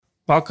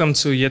Welcome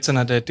to yet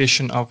another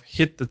edition of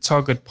Hit the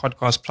Target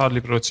podcast, proudly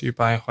brought to you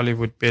by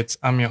Hollywood Bets.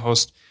 I'm your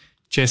host,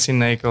 Jesse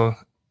Nagel.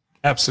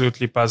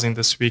 Absolutely buzzing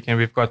this week, and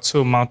we've got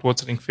two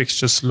mouth-watering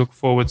fixtures to look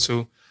forward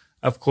to.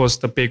 Of course,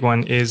 the big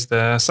one is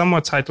the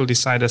somewhat title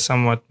decider,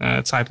 somewhat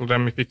title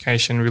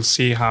ramification. We'll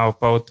see how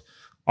both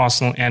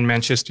Arsenal and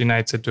Manchester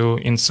United do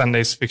in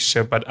Sunday's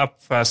fixture. But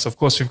up first, of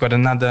course, we've got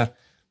another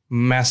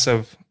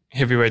massive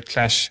heavyweight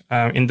clash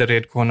in the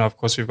red corner. Of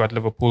course, we've got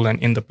Liverpool, and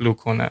in the blue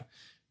corner,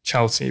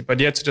 Chelsea.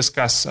 But yet to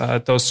discuss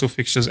those two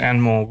fixtures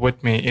and more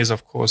with me is,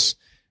 of course,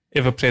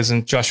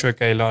 ever-present Joshua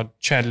Gaylord,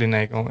 Chadley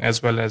Nagel,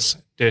 as well as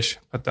Desh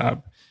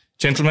Patab.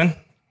 Gentlemen,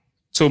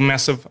 two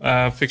massive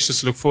fixtures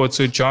to look forward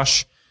to.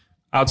 Josh,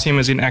 our team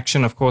is in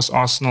action. Of course,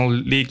 Arsenal,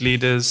 league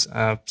leaders,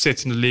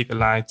 setting the league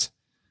alight.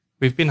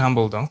 We've been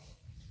humble, though.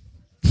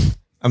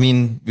 I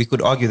mean, we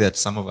could argue that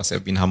some of us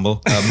have been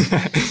humble.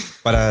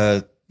 But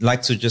I'd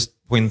like to just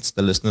point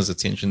the listeners'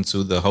 attention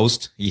to the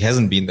host. He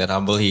hasn't been that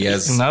humble. He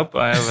has. Nope,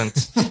 I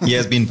haven't. He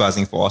has been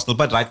buzzing for Arsenal,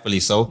 but rightfully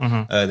so.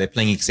 Mm-hmm. They're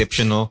playing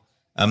exceptional.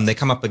 They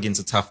come up against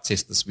a tough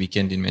test this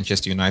weekend in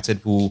Manchester United,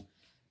 who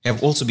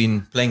have also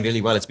been playing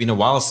really well. It's been a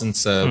while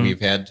since we've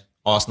had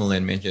Arsenal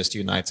and Manchester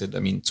United. I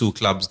mean, two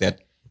clubs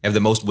that have the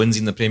most wins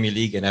in the Premier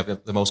League and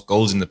have the most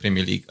goals in the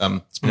Premier League.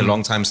 It's been a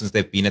long time since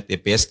they've been at their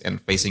best and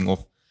facing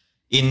off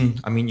in,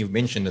 I mean, you've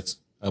mentioned it's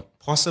a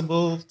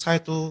possible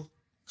title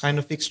kind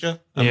of fixture.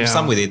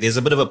 Somewhere there. There's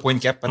a bit of a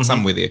point gap, but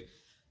somewhere there.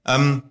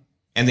 And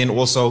then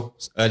also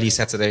early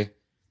Saturday,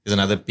 there's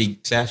another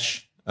big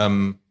clash.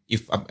 I've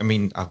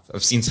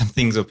seen some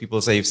things where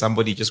people say if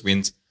somebody just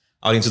went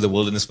out into the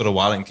wilderness for a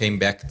while and came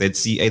back, they'd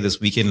see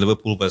this weekend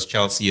Liverpool versus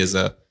Chelsea as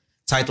a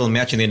title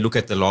match, and then look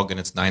at the log and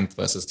it's 9th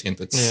versus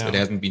 10th. It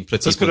hasn't been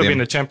pretty. This could have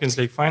been a Champions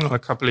League final a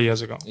couple of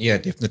years ago. Yeah,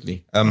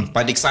 definitely.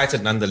 But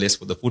excited nonetheless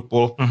for the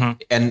football,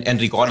 and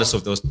regardless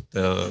of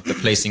the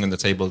placing on the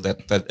table,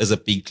 that is a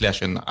big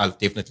clash, and I'll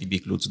definitely be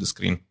glued to the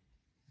screen.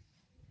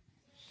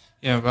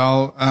 Yeah,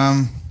 well,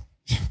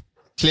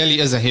 clearly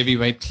is a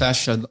heavyweight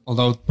clash,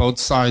 although both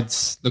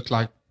sides look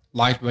like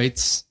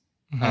lightweights.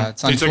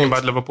 So you're talking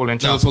about Liverpool and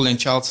Chelsea? Liverpool and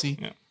Chelsea.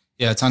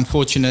 Yeah, it's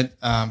unfortunate.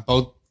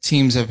 Both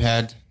teams have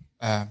had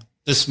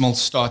dismal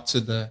start to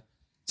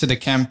the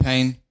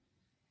campaign,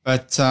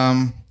 but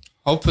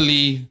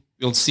hopefully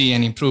we'll see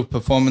an improved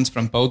performance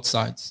from both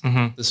sides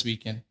this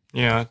weekend.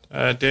 Yeah,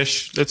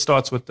 Desh, let's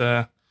start with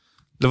the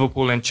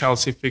Liverpool and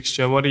Chelsea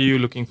fixture. What are you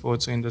looking forward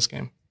to in this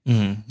game?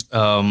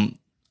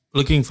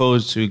 Looking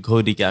forward to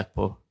Cody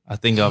Gakpo. I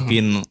think I've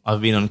been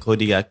on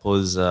Cody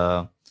Gakpo's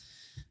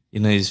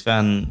his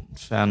fan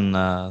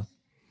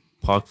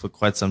park for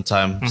quite some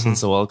time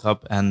since the World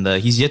Cup, and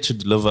he's yet to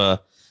deliver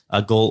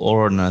a goal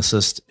or an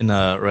assist in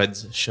a red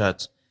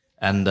shirt.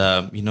 And,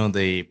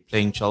 they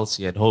playing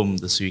Chelsea at home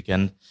this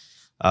weekend.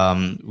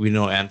 We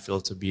know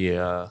Anfield to be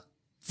a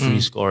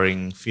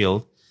free-scoring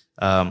field.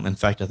 In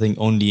fact, I think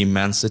only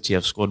Man City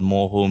have scored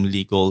more home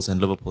league goals than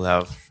Liverpool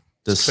have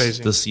this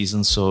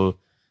season. So,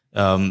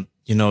 only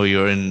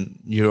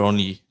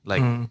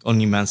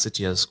Man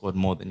City has scored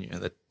more than you.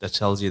 That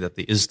tells you that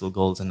there is still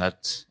goals on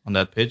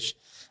that pitch.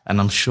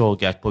 And I'm sure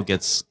Gakpo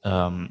gets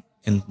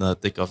in the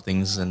thick of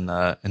things in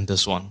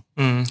this one.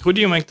 Who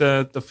do you make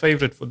the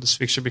favourite for this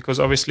fixture? Because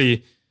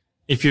obviously,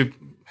 if you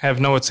have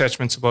no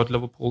attachments about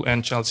Liverpool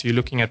and Chelsea, you're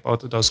looking at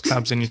both of those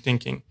clubs and you're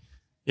thinking,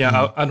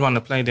 I'd want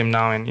to play them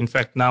now. And in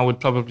fact, now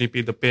would probably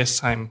be the best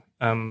time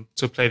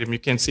to play them. You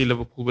can see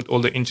Liverpool with all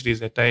the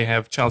injuries that they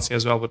have, Chelsea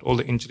as well with all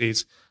the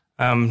injuries.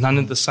 None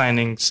of the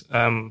signings,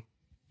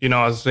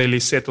 are really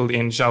settled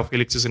in. João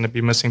Felix is going to be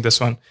missing this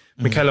one.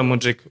 Mykhailo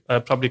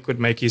Mudryk probably could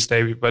make his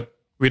debut, but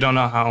we don't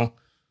know how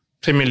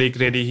Premier League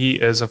ready he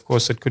is. Of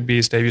course, it could be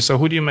his debut. So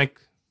who do you make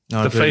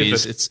the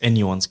favourite? It's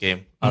anyone's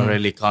game. I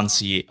really can't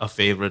see a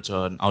favourite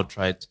or an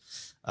outright.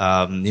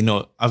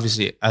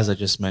 Obviously, as I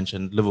just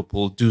mentioned,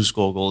 Liverpool do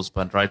score goals,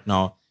 but right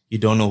now you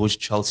don't know which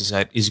Chelsea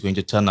side is going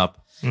to turn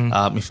up.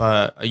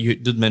 You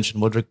did mention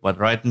Mudryk, but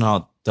right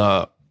now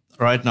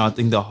I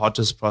think the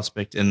hottest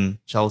prospect in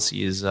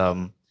Chelsea is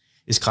Kai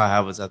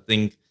Havertz. I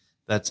think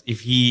that if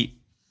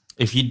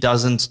he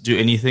doesn't do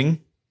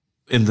anything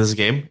in this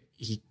game,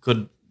 he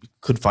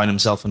could find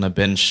himself on a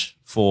bench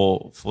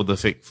for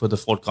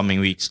the forthcoming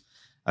weeks.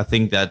 I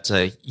think that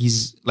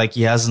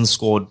he hasn't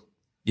scored,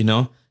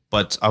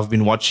 but I've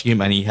been watching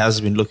him and he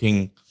has been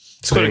looking.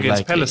 Scored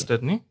against Palace,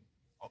 didn't he?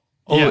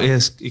 Oh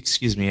yes,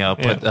 excuse me.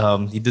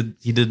 But he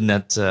did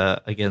net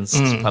against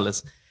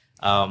Palace.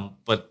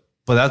 But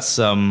that's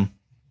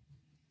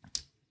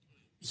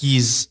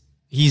he's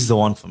the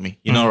one for me.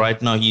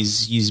 Right now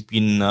he's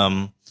been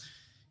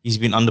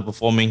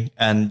underperforming,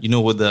 and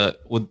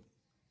with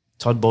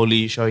Todd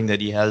Bowley showing that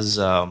he has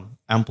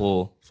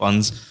ample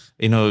funds.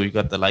 You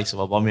got the likes of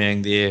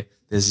Aubameyang there.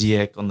 There's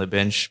Ziyech on the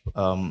bench.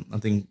 I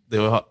think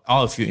there are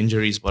a few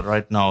injuries, but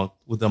right now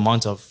with the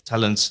amount of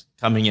talent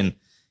coming in,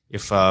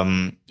 if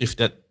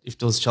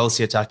those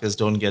Chelsea attackers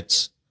don't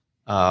get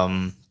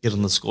on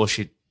the score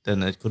sheet,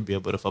 then it could be a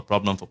bit of a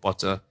problem for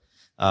Potter.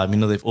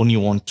 They've only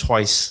won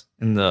twice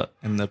in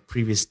the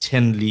previous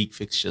 10 league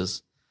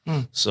fixtures.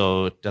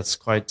 So that's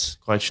quite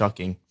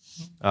shocking.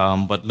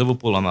 But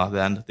Liverpool, on the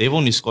other hand, they've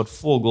only scored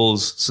 4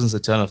 goals since the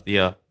turn of the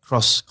year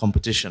cross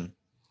competition.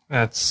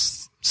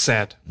 That's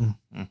sad.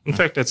 In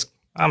fact, it's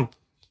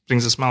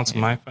brings a smile to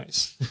my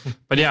face.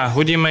 But yeah,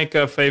 who do you make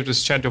a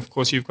favourites, Chad? Of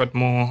course, you've got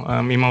more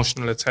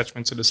emotional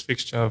attachment to this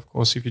fixture. Of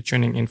course, if you're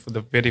tuning in for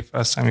the very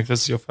first time, if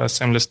this is your first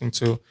time listening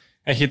to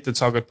a Hit the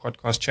Target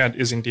podcast, Chad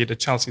is indeed a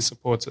Chelsea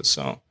supporter.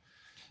 So,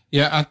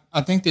 yeah,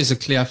 I think there's a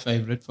clear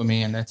favourite for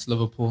me, and that's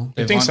Liverpool.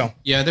 You think so?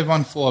 Yeah, they've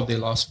won 4 of their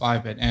last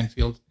 5 at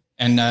Anfield,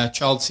 and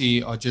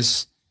Chelsea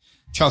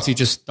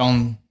just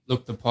don't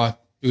look the part,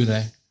 do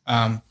they?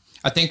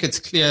 I think it's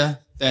clear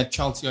that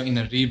Chelsea are in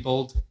a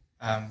rebuild.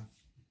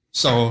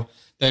 So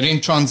they're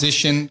in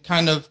transition,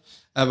 kind of,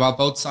 while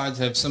both sides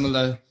have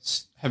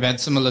had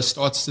similar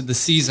starts to the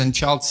season.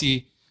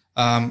 Chelsea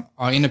are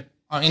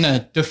in a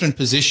different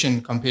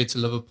position compared to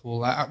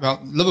Liverpool.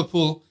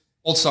 Liverpool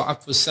also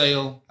up for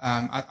sale.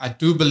 I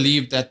do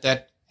believe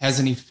that has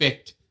an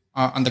effect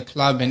on the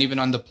club and even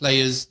on the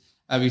players.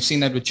 We've seen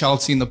that with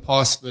Chelsea in the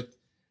past. But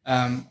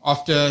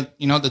after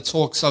the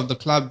talks of the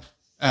club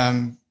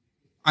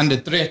under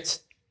threat,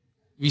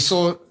 we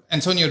saw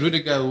Antonio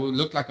Rudiger, who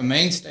looked like a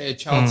mainstay at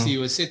Chelsea,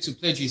 was set to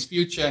pledge his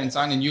future and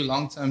sign a new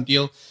long-term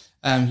deal.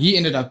 He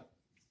ended up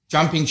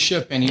jumping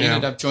ship and he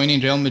ended up joining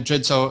Real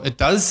Madrid. So it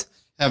does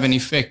have an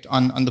effect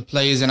on the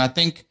players. And I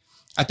think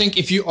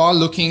if you are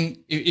looking,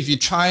 if you're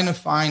trying to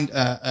find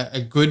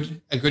a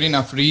good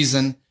enough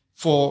reason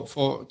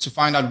to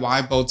find out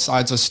why both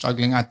sides are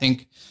struggling, I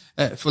think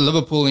for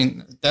Liverpool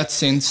in that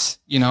sense,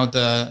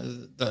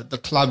 the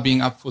club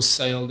being up for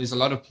sale, there's a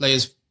lot of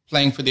players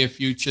playing for their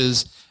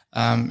futures.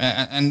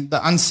 And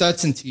the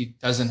uncertainty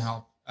doesn't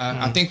help.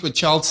 I think with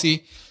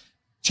Chelsea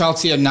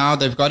now,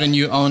 they've got a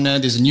new owner,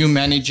 there's a new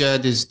manager,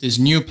 there's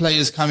new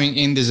players coming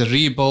in, there's a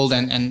rebuild,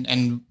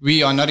 and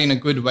we are not in a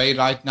good way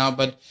right now.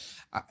 But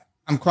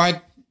in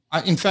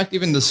fact,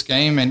 even this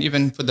game and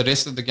even for the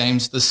rest of the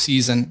games this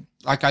season,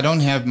 like I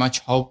don't have much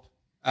hope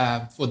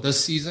for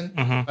this season,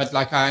 but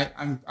like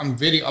I'm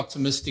very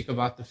optimistic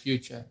about the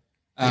future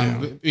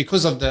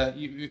because of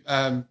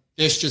Des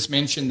just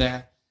mentioned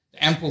that.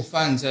 Ample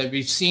funds.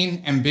 We've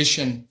seen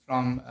ambition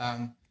from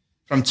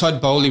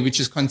Todd Bowley, which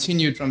is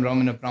continued from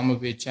Roman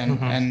Abramovich,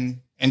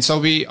 and so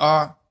we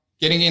are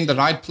getting in the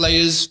right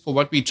players for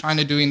what we're trying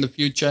to do in the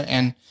future.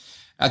 And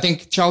I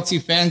think Chelsea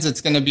fans,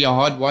 it's going to be a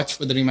hard watch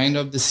for the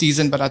remainder of the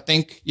season. But I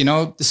think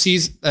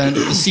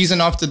the season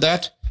after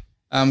that,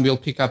 we'll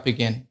pick up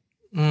again.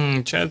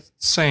 Chad's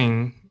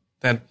saying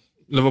that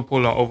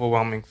Liverpool are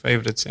overwhelming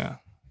favourites here.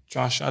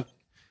 Josh,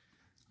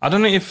 I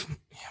don't know if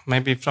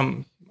maybe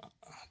from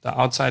the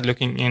outside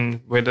looking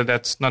in, whether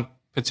that's not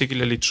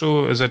particularly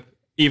true. Is it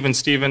even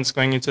Stevens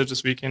going into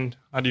this weekend?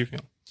 How do you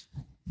feel?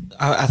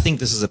 I think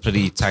this is a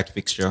pretty tight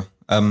fixture.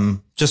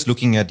 Just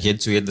looking at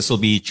head-to-head, this will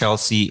be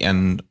Chelsea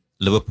and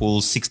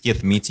Liverpool's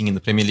 60th meeting in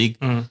the Premier League.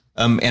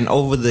 And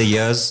over the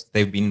years,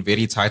 they've been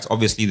very tight.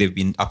 Obviously, they've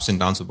been ups and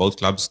downs for both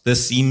clubs.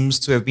 This seems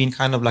to have been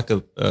kind of like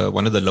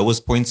one of the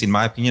lowest points, in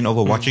my opinion,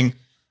 over watching.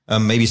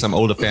 Maybe some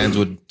older fans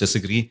would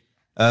disagree.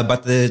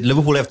 But the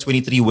Liverpool have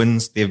 23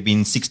 wins. There have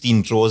been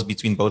 16 draws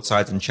between both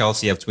sides, and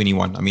Chelsea have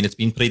 21. I mean, it's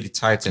been pretty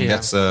tight, and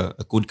that's a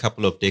good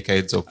couple of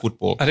decades of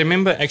football. I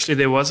remember actually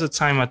there was a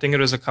time, I think it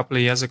was a couple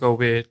of years ago,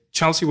 where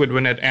Chelsea would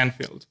win at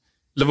Anfield,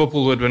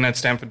 Liverpool would win at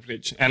Stamford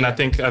Bridge. And I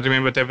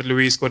remember David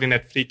Luiz scoring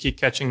that free kick,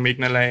 catching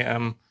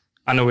Mignolet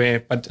unaware.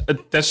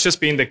 But that's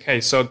just been the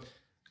case. So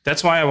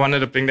that's why I wanted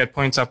to bring that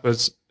point up,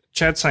 was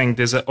Chad saying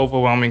there's an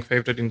overwhelming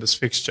favourite in this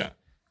fixture.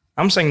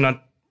 I'm saying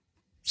not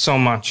so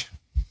much.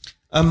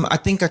 I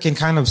think I can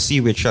kind of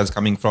see where Chad's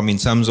coming from in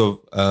terms of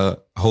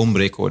home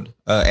record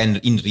and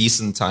in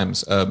recent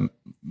times.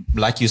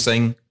 Like you're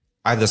saying,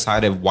 either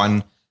side have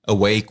won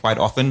away quite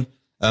often.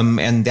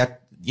 And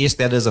that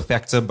is a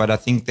factor. But I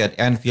think that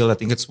Anfield, I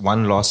think it's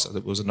one loss.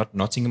 It was not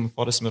Nottingham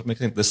Forest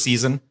this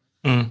season.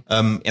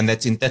 And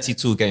that's in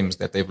 32 games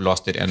that they've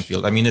lost at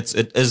Anfield. I mean, it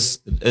is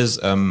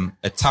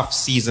a tough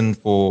season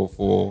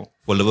for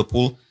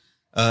Liverpool.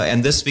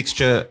 And this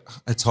fixture,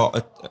 it's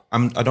hard.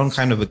 I don't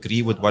kind of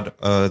agree with what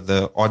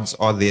the odds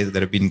are there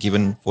that have been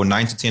given for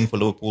 9-10 for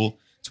Liverpool,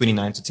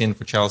 29-10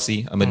 for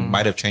Chelsea. It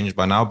might have changed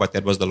by now, but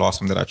that was the last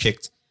time that I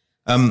checked.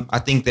 I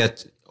think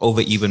that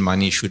over even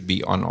money should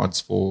be on odds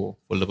for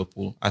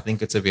Liverpool. I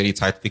think it's a very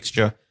tight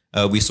fixture.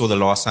 We saw the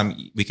last time,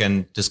 we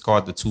can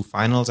discard the 2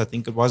 finals, I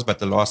think it was, but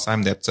the last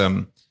time that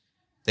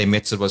they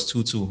met, it was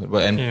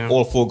 2-2. And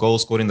all 4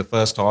 goals scored in the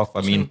first half.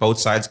 I mean, both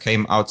sides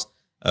came out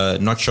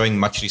not showing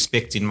much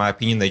respect, in my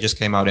opinion. They just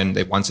came out and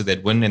they wanted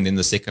that win, and then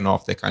the second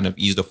half they kind of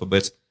eased off a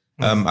bit.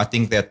 I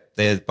think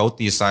that both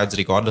these sides,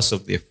 regardless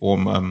of their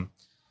form,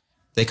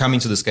 they come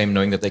into this game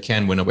knowing that they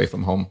can win away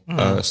from home.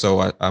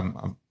 So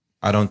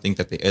I don't think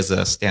that there is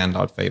a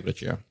standout favourite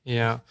here.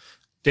 Yeah.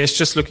 There's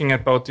just looking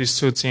at both these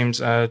two teams,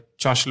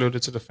 Josh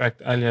alluded to the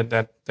fact earlier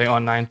that they are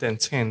 9th and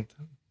 10th,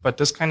 but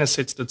this kind of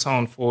sets the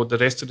tone for the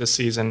rest of the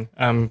season.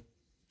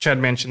 Chad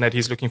mentioned that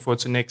he's looking forward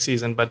to next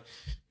season, but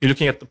you're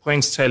looking at the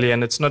points tally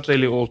and it's not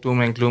really all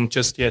doom and gloom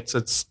just yet.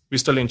 We're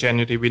still in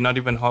January. We're not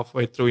even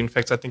halfway through. In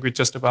fact, I think we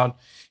just about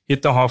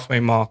hit the halfway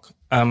mark.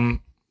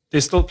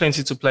 There's still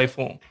plenty to play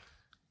for.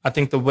 I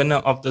think the winner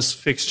of this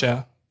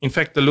fixture, in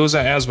fact, the loser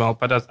as well,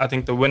 but I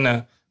think the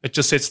winner, it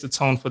just sets the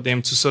tone for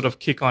them to sort of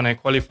kick on and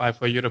qualify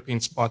for a European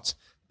spot.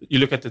 You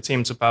look at the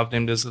teams above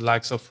them, there's the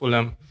likes of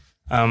Fulham.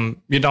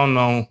 You don't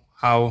know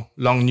how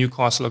long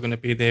Newcastle are going to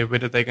be there,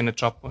 whether they're going to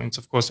drop points.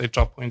 Of course, they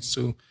drop points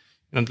to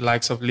the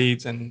likes of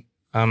Leeds and,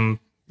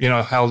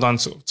 held on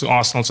to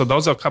Arsenal. So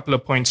those are a couple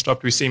of points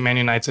dropped. We see Man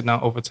United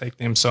now overtake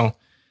them. So a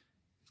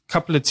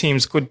couple of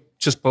teams could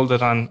just build a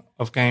run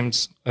of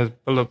games, build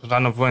a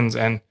run of wins.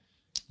 And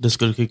this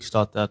could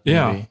kickstart that.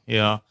 Maybe.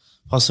 Yeah.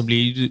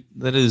 Possibly.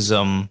 That is,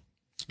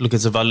 look,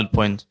 it's a valid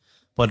point.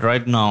 But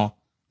right now,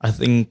 I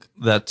think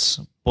that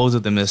both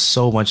of them, there's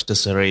so much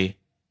disarray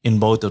in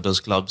both of those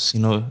clubs.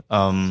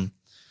 We're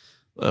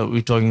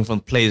talking from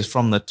players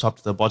from the top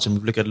to the bottom. If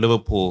you look at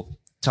Liverpool,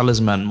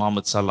 talisman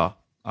Mohamed Salah,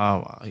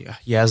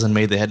 he hasn't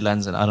made the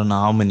headlines in I don't know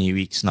how many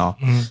weeks now.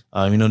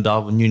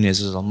 Darwin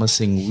Núñez is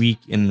missing week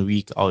in,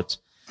 week out.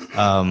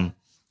 I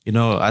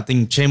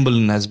think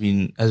Chamberlain has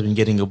been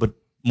getting a bit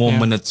more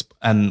minutes,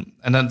 and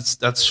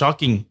that's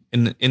shocking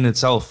in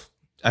itself.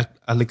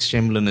 Alex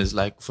Chamberlain is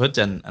like fit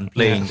and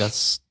playing.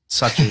 That's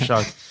such a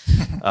shock.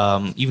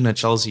 Even at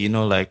Chelsea,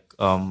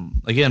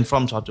 again,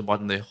 from top to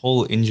bottom, the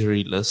whole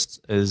injury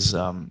list is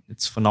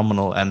it's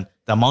phenomenal, and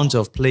the amount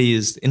of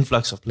players, the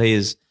influx of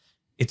players,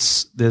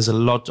 there's a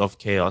lot of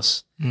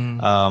chaos.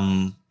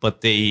 But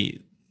I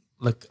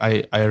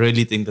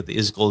really think that there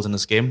is goals in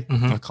this game.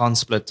 I can't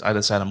split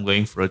either side. I'm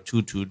going for a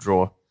 2-2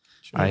 draw.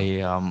 Sure.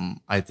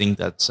 I think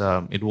that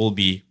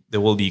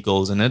there will be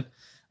goals in it,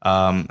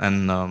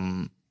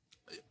 and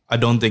I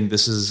don't think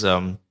this is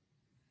I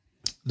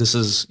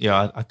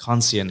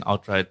can't see an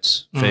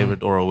outright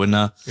favorite or a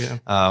winner. Yeah.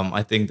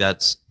 I think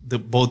that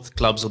both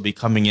clubs will be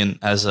coming in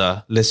as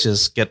let's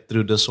just get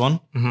through this one,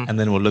 and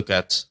then we'll look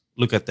at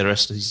the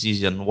rest of the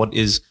season.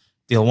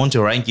 They'll want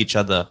to rank each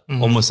other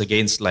almost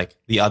against like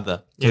the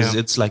other, because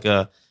it's like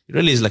it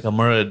really is like a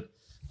mirrored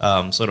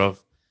sort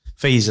of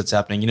phase that's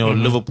happening.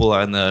 Liverpool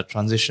are in the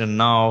transition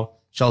now.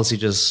 Chelsea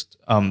just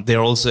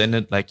they're also in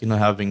it,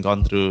 having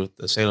gone through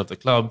the sale of the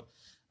club.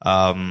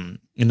 And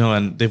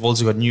they've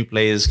also got new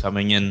players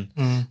coming in.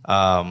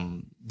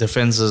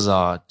 Defenses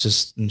are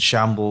just in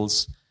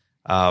shambles.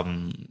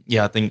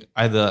 I think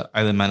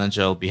either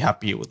manager will be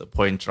happy with a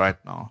point right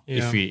now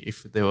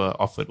if they were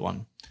offered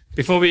one.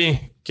 Before we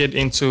get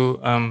into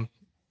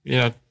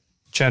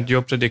Chad,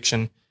 your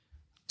prediction,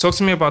 talk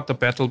to me about the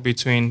battle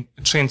between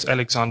Trent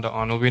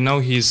Alexander-Arnold. We know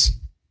his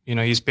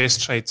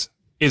best trait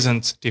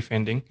isn't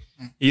defending.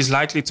 He's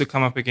likely to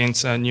come up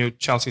against a new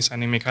Chelsea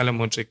signing, Mykhailo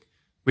Mudryk.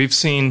 We've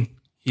seen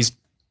his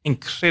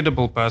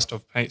incredible burst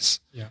of pace.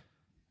 Yeah.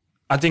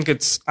 I think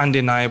it's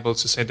undeniable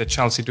to say that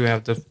Chelsea do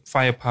have the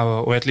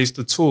firepower, or at least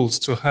the tools,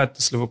 to hurt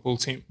this Liverpool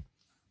team.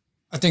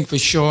 I think for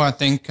sure. I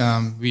think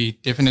we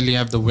definitely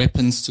have the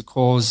weapons to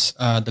cause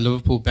the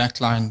Liverpool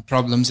backline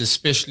problems,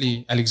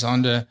 especially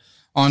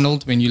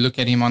Alexander-Arnold. When you look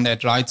at him on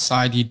that right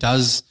side, he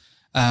does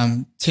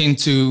tend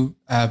to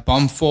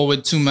bomb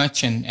forward too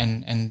much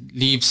and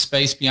leave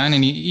space behind,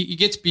 and he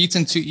gets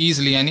beaten too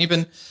easily. And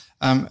even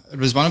it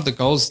was one of the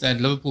goals that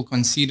Liverpool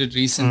conceded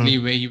recently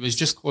where he was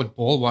just caught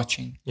ball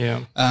watching.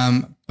 Yeah.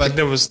 But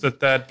there was the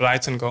third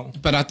Brighton goal.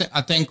 But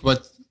I think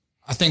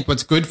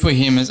what's good for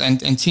him is,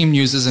 and team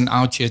news isn't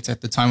out yet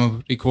at the time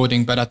of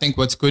recording, but I think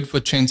what's good for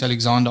Trent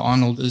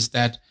Alexander-Arnold is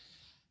that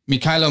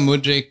Mykhailo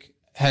Mudryk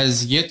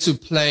has yet to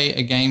play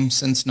a game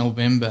since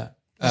November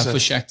for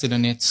Shakhtar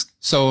Donetsk.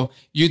 So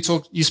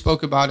you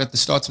spoke about at the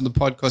start of the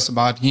podcast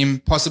about him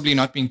possibly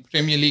not being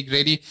Premier League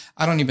ready.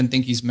 I don't even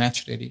think he's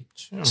match ready.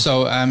 Sure.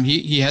 So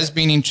he has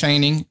been in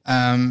training.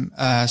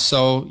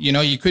 So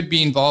you could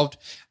be involved.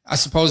 I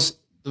suppose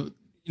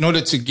in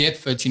order to get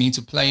fit, you need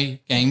to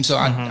play games. So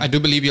I do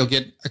believe you'll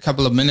get a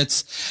couple of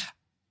minutes.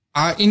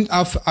 Our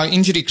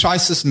injury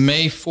crisis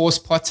may force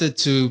Potter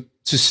to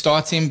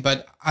start him,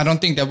 but I don't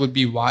think that would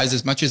be wise.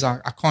 As much as I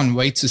can't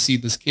wait to see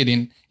this kid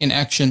in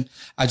action,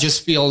 I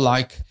just feel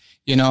like,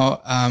 we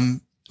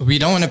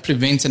don't want to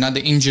prevent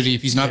another injury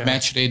if he's not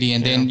match ready.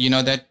 And then,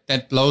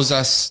 that blows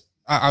us,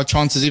 our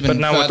chances even further.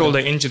 But now with all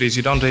the injuries,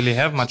 you don't really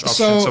have much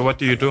options. So what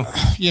do you do?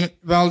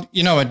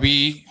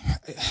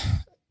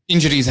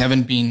 Injuries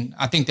haven't been,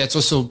 I think that's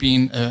also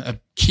been a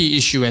key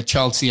issue at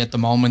Chelsea at the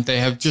moment. They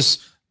have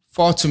just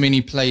far too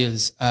many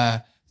players,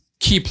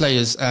 key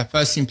players,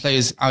 first team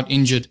players out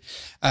injured.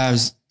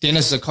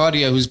 Dennis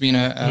Zakaria, who's been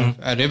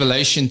a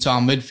revelation to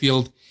our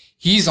midfield,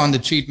 he's on the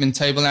treatment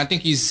table, and I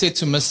think he's set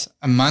to miss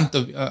a month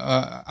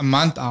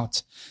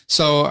out.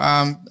 So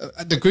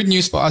the good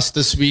news for us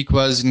this week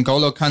was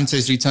N'Golo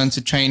Kante's return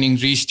to training.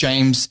 Reece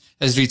James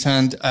has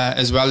returned,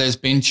 as well as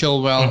Ben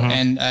Chilwell,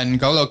 and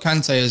N'Golo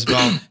Kante as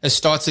well has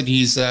started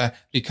his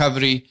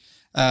recovery.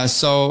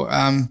 So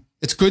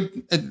it's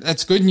good.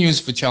 That's good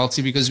news for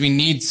Chelsea because we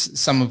need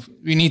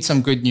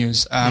some good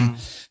news.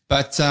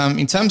 But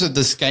in terms of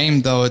this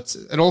game, though,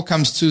 it all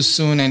comes too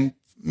soon. And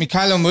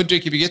Mykhailo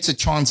Mudryk, if he gets a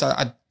chance,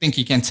 I think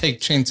he can take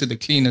Trent to the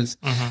cleaners.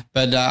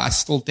 But I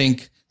still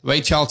think the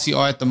way Chelsea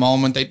are at the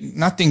moment,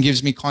 nothing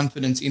gives me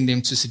confidence in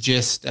them to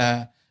suggest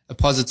a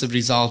positive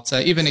result,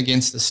 even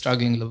against the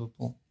struggling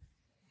Liverpool.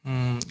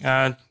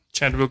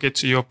 Chad, we'll get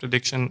to your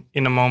prediction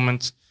in a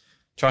moment.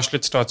 Josh,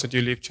 let's start with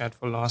you. Leave Chad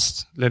for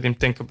last. Let him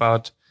think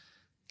about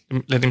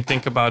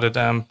it.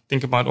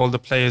 Think about all the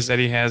players that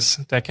he has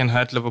that can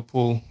hurt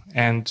Liverpool,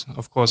 and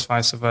of course,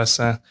 vice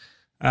versa.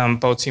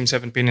 Both teams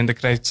haven't been in the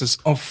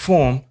greatest of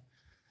form.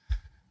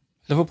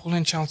 Liverpool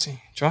and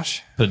Chelsea.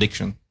 Josh?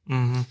 Prediction.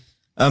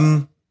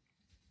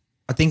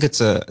 I think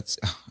it's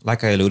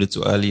like I alluded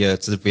to earlier,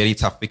 it's a very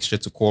tough fixture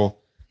to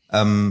call.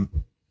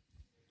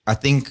 I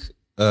think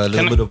a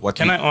little bit of what...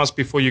 Can I ask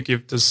before you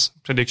give this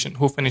prediction,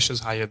 who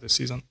finishes higher this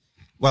season?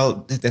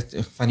 Well, that's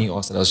funny you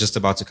asked that. I was just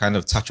about to kind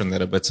of touch on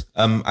that a bit.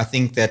 I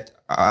think that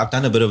I've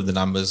done a bit of the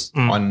numbers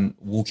on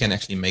who can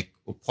actually make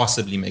or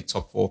possibly make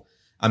top four.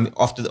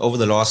 Over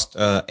the last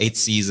 8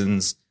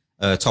 seasons,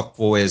 top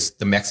four is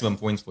the maximum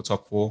points for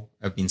top four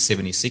have been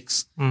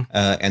 76,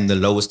 and the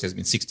lowest has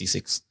been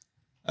 66.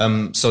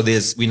 So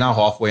we're now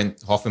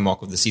halfway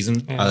mark of the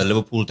season. Yeah.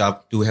 Liverpool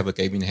do have a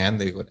game in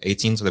hand. They've got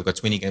 18, so they've got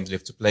 20 games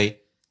left to play.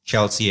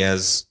 Chelsea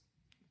has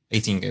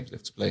 18 games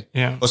left to play.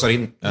 Yeah.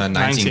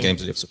 19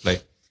 games left to play.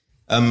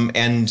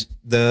 And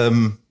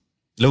the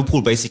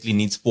Liverpool basically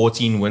needs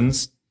 14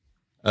 wins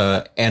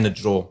and a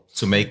draw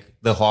to make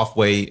the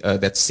halfway.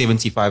 That's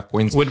 75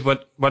 points.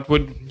 What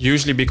would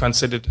usually be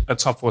considered a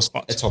top four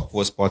spot? A top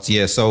four spot,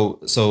 yeah. So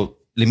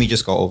let me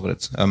just go over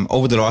it.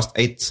 Over the last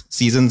 8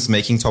 seasons,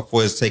 making top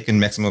four has taken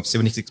maximum of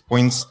 76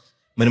 points,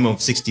 minimum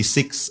of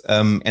 66,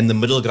 and the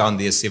middle ground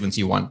there is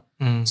 71.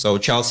 So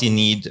Chelsea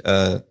need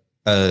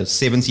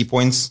 70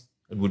 points.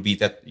 It would be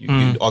that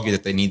you'd argue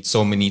that they need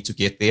so many to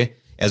get there,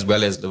 as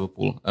well as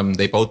Liverpool.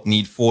 They both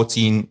need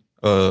 14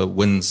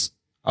 wins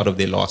out of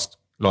their last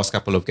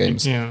couple of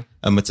games. Yeah.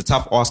 It's a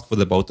tough ask for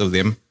the both of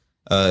them.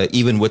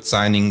 Even with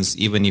signings,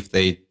 even if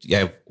they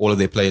have all of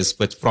their players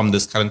fit from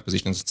this current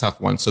position, it's a tough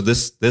one. So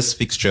this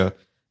fixture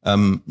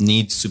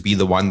needs to be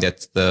the one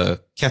that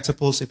the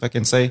catapults, if I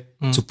can say,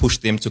 to push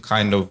them to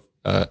kind of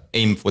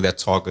aim for that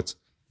target.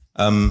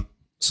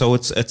 So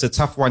it's a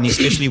tough one,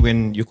 especially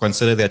when you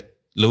consider that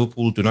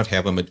Liverpool do not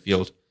have a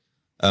midfield.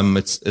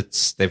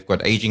 They've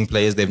got aging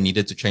players. They've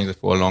needed to change it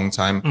for a long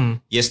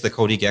time. Yes, the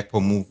Cody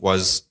Gakpo move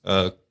was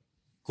a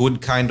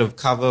good kind of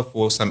cover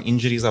for some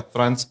injuries up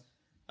front.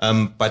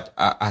 But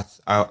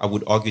I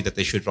would argue that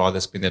they should rather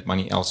spend that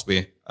money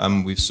elsewhere.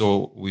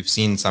 We've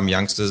seen some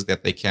youngsters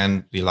that they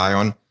can rely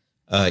on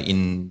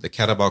in the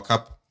Carabao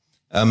Cup.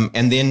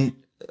 And then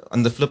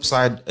on the flip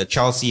side,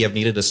 Chelsea have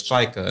needed a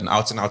striker, an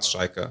out-and-out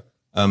striker.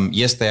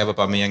 Yes, they have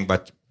Aubameyang,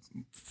 but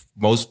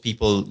most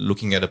people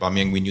looking at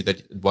Aubameyang, we knew that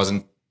it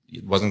wasn't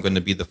going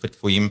to be the fit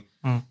for him.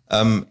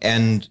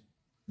 And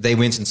they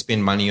went and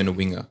spent money on a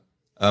winger.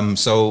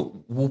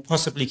 So who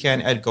possibly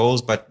can add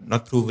goals, but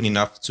not proven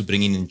enough to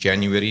bring in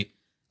January.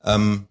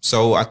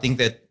 So I think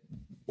that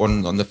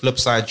on the flip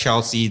side,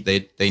 Chelsea,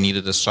 they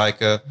needed a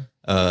striker.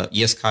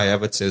 Yes, Kai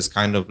Havertz is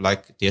kind of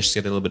like Desh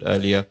said a little bit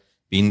earlier,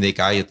 being their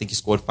guy. I think he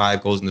scored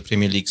 5 goals in the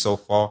Premier League so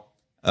far.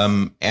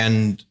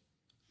 And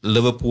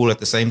Liverpool at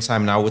the same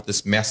time now with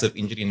this massive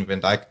injury in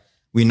Van Dijk,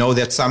 we know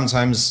that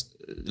sometimes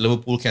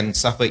Liverpool can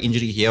suffer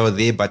injury here or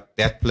there, but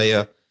that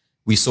player,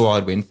 we saw how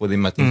it went for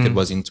them. I think it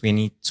was in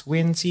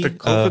 2020. The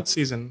COVID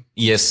season.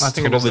 Yes. I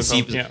think it was the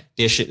COVID,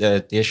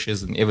 yeah. Desh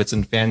is an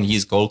Everton fan.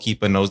 His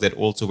goalkeeper knows that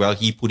all too well.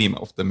 He put him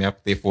off the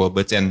map there for a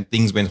bit, and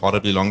things went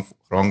horribly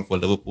wrong for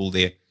Liverpool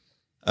there.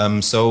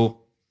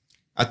 So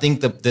I think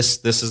that this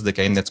is the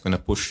game that's going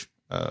to push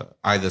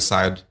either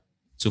side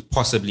to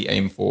possibly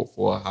aim for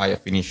a higher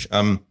finish.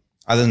 Other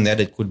than that,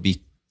 it could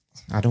be,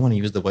 I don't want to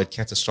use the word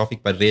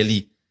catastrophic, but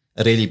really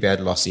a really bad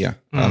loss here.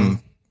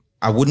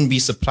 I wouldn't be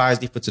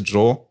surprised if it's a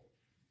draw.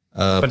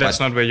 But that's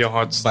not where your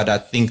heart's... But I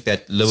think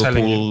that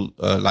Liverpool,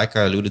 like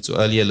I alluded to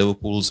earlier,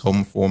 Liverpool's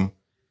home form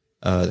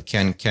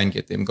can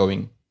get them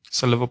going.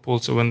 So Liverpool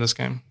to win this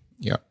game.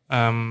 Yeah.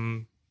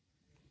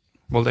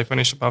 Will they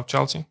finish above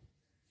Chelsea?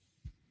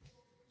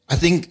 I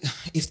think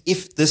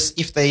if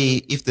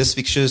this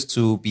fixture is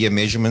to be a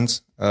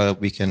measurement,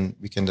 we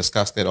can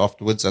discuss that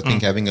afterwards. I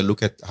think having a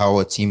look at how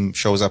a team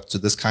shows up to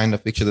this kind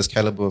of fixture, this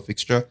caliber of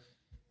fixture,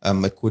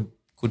 it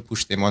could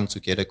push them on to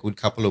get a good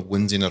couple of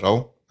wins in a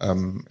row,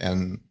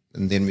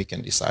 and then we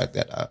can decide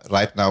that.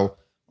 Right now,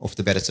 off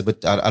the bat, it's a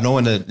bit. I don't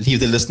want to leave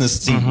the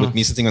listeners with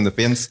me sitting on the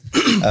fence.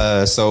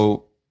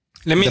 So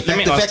let me ask this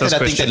question.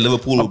 I think that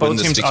Liverpool will win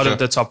this teams fixture out of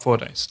the top 4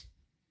 days.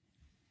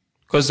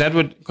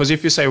 Because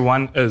if you say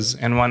one is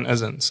and one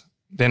isn't,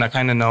 then I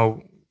kind of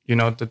know,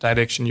 the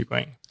direction you're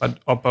going. But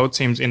are both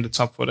teams in the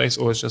top 4 days,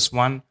 or is just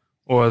one,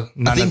 or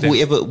none? I think of them?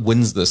 whoever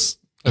wins this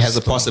has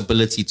a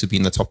possibility to be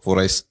in the top 4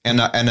 race.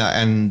 And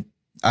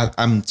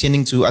I'm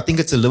tending to, I think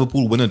it's a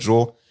Liverpool win or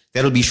draw.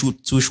 That'll be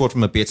too short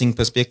from a betting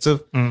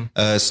perspective.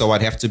 So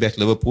I'd have to back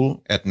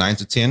Liverpool at 9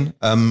 to 10.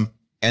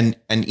 And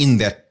in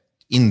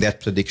in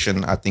that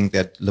prediction, I think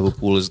that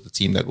Liverpool is the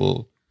team that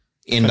will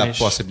end up Finish.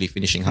 possibly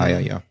finishing higher.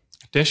 Yeah.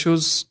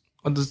 Deshu's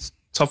on the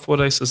top 4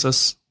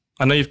 races.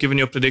 I know you've given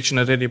your prediction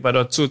already, but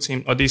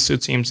are these two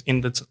teams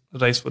in the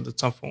race for the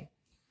top 4?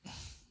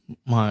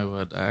 My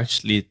word, I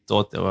actually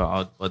thought they were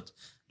out, but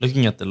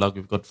looking at the log,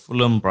 we've got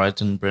Fulham,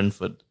 Brighton,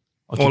 Brentford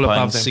occupying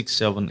above them. 6,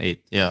 7,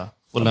 8. Yeah,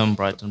 Fulham,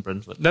 Brighton,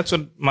 Brentford. That's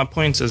what my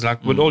point is.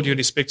 Like, with all due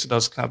respect to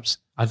those clubs,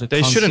 they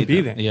can't shouldn't see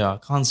be them. there. Yeah, I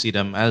can't see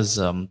them. As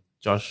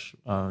Josh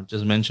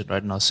just mentioned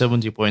right now,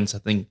 70 points, I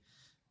think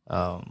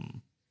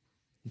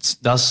it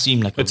does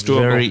seem like It's a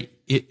doable.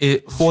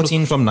 very...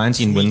 14 from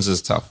 19 wins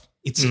is tough.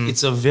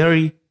 It's a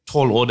very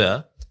tall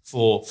order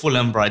for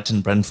Fulham,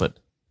 Brighton, Brentford.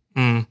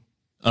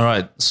 All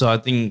right, so I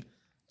think...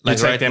 You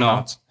take right them now,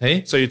 out.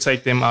 Hey? So you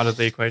take them out of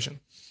the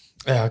equation.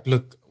 Yeah,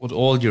 look, with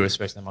all due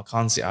respect to them, I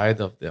can't see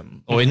either of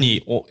them or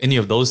any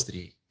of those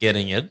three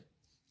getting it.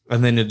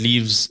 And then it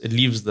leaves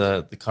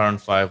the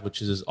current 5,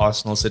 which is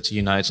Arsenal, City,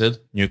 United,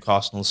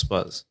 Newcastle,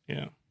 Spurs.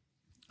 Yeah.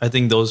 I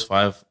think those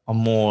 5 are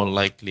more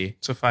likely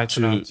To fight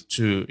it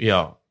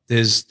out.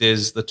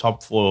 There's the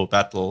top 4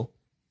 battle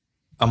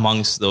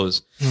amongst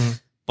those.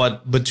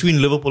 But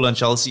between Liverpool and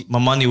Chelsea, my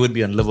money would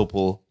be on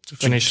Liverpool To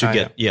finish to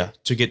higher.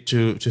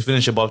 to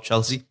finish above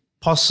Chelsea,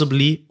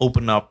 possibly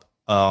open up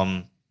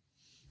a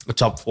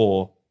top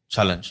 4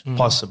 challenge,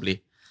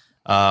 possibly.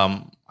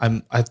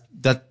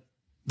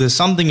 There's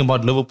something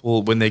about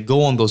Liverpool when they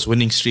go on those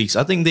winning streaks.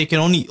 I think they can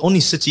only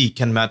City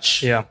can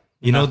match. Yeah.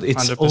 You know, No,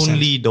 it's 100%.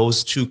 only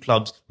those 2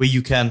 clubs where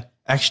you can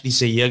actually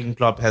say Jurgen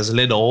Klopp has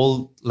led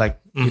all, like,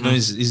 you know,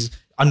 is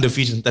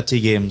undefeated in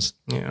 30 games.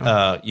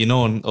 Yeah.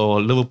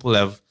 Or Liverpool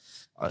have.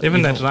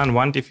 Even that run,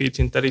 1 defeat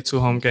in 32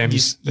 home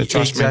games that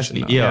Josh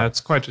mentioned. Yeah, It's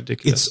quite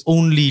ridiculous. It's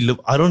only,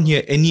 I don't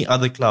hear any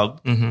other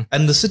club,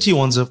 and the City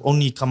ones have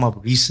only come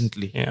up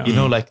recently, Yeah. you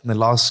know, like in the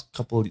last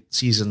couple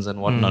seasons and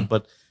whatnot.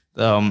 But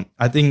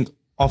I think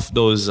of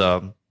those,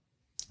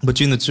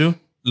 between the 2,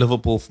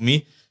 Liverpool for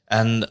me,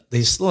 and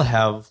they still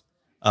have,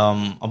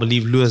 I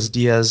believe, Luis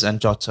Diaz and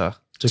Jota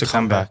to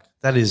come back.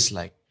 That is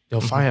like the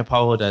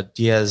firepower that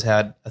Diaz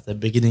had at the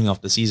beginning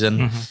of the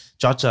season.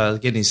 Jota,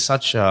 again, is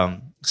such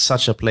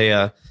a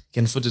player,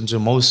 can fit into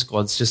most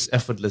squads just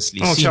effortlessly.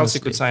 Oh, Chelsea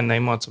seamlessly. could sign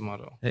Neymar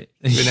tomorrow. We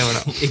never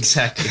know.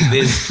 Exactly.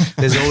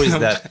 There's always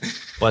that.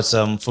 But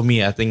for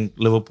me, I think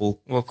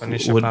Liverpool Will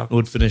finish above.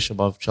 would finish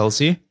above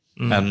Chelsea,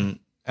 and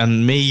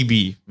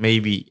maybe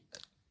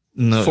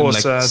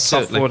Force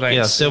top 4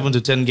 race. 7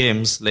 to 10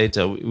 games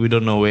later, we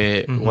don't know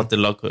where what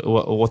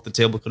the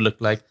table could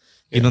look like.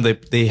 You know,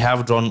 they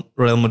have drawn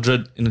Real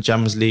Madrid in the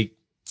Champions League.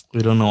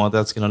 We don't know what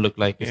that's going to look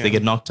like. If they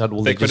get knocked out,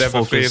 will they could just have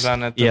focus? a free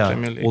run at the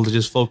Premier League. Will they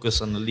just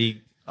focus on the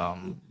league?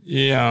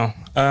 Yeah.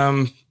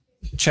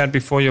 Chad,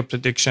 before your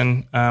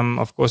prediction,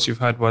 of course, you've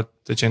heard what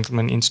the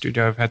gentlemen in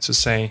studio have had to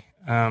say.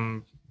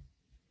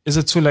 Is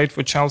it too late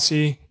for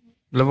Chelsea,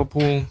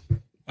 Liverpool?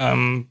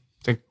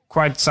 They're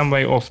quite some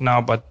way off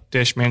now, but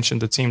Desh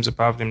mentioned the teams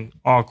above them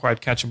are quite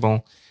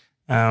catchable.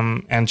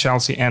 And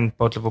Chelsea and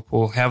both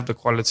Liverpool have the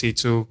quality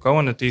to go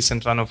on a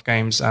decent run of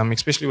games,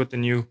 especially with the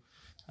new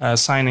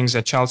signings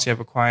that Chelsea have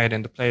acquired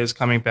and the players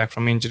coming back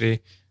from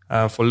injury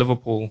for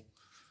Liverpool.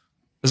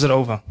 Is it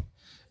over?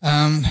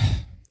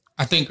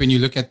 I think when you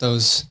look at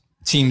those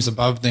teams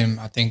above them,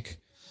 I think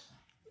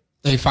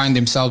they find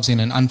themselves in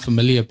an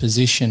unfamiliar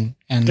position.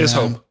 And There's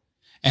hope.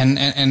 And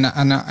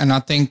I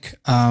think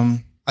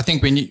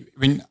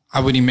when I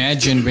would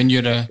imagine when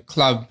you're a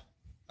club,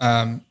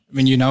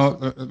 when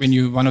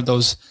you're one of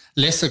those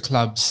lesser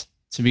clubs,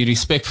 to be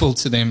respectful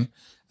to them,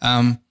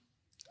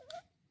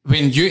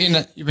 when you're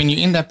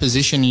in that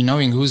position, you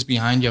knowing who's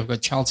behind you. I've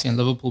got Chelsea and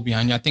Liverpool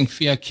behind you. I think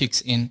fear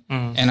kicks in,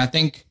 and I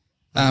think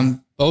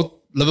both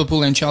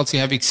Liverpool and Chelsea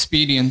have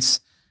experience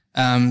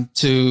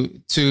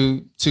to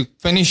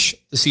finish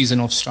the season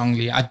off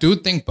strongly. I do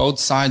think both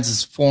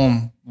sides'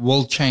 form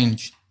will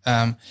change,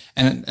 and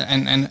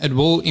it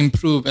will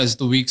improve as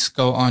the weeks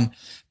go on.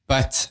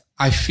 But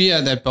I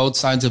fear that both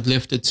sides have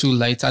left it too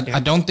late. I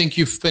don't think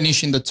you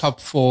finish in the top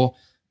 4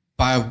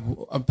 by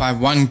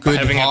one good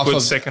having half a good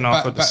of second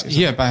half of the season.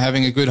 Yeah, by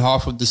having a good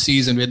half of the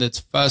season, whether it's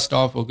first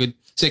half or good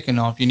second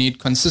half. You need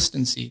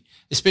consistency,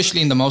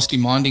 especially in the most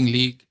demanding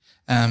league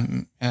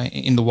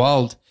in the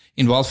world,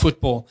 in world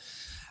football.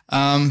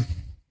 I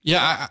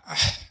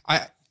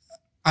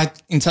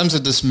in terms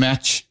of this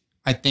match,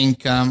 I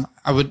think I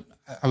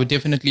would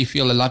definitely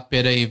feel a lot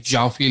better if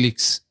João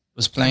Felix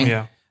was playing.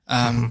 Yeah.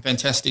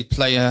 Fantastic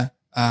player.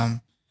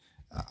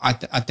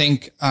 I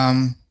think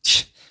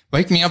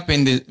wake me up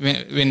when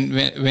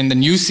the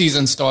new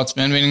season starts,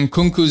 man. When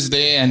Nkunku's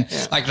there, and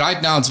like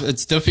right now,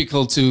 it's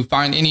difficult to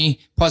find any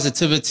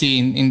positivity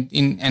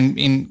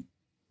in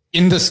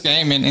this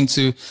game, and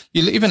you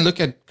even look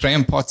at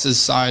Graham Potter's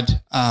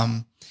side.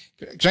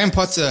 Graham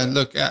Potter,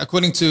 look,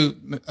 according to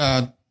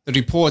the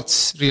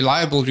reports,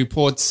 reliable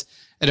reports,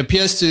 it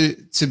appears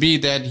to be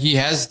that he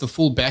has the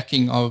full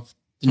backing of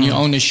the new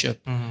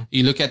ownership.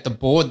 You look at the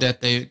board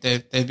that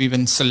they've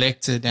even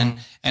selected, and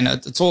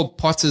it's all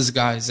Potter's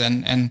guys,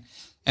 and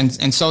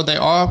so they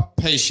are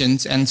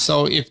patient. And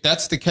so if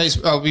that's the case,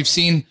 well, we've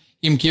seen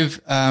him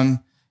give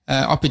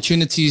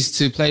opportunities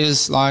to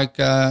players like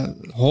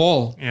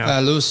Hall,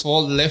 Lewis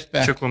Hall, left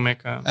back,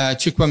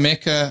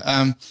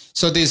 Chukwuemeka.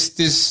 So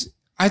there's.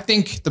 I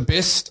think the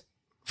best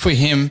for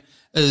him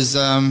is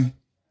to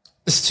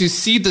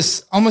see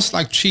this almost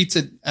like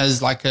treated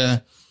as like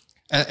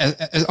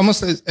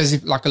almost as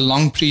if like a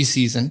long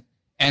preseason,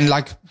 and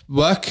like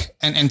work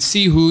and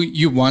see who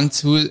you want,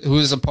 who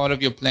is a part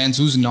of your plans,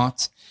 who's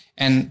not,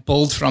 and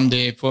build from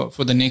there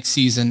for the next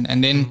season.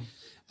 And then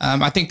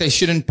I think they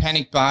shouldn't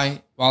panic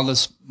while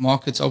this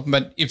market's open.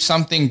 But if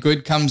something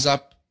good comes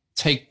up,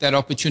 take that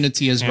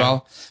opportunity as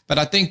well. But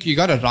I think you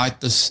got to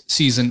write this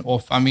season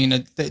off. I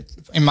mean,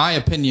 in my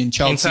opinion,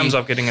 Chelsea, in terms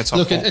of getting a top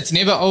look, it's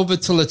never over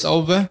till it's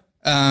over.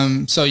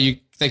 So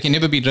they can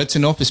never be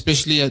written off,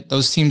 especially at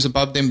those teams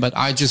above them. But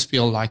I just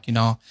feel like,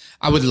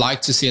 I would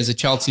like to see as a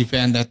Chelsea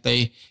fan that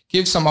they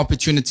give some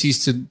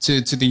opportunities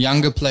to the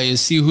younger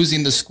players, see who's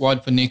in the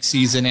squad for next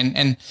season,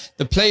 and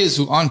the players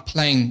who aren't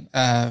playing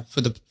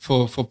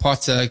for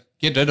Potter,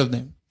 get rid of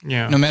them.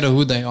 No matter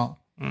who they are.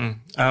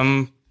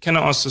 Can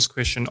I ask this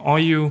question?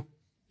 You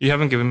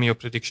haven't given me your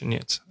prediction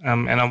yet,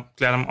 and I'm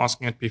glad I'm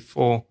asking it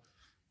before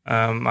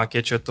I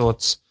get your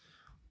thoughts.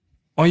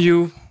 Are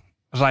you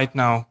right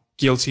now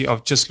guilty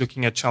of just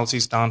looking at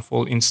Chelsea's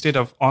downfall instead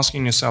of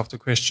asking yourself the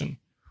question,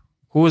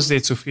 who is there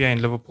to fear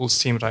in Liverpool's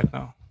team right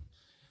now?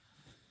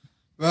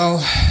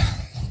 Well,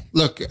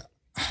 look,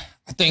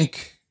 I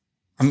think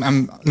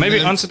I'm maybe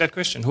answer that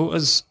question. Who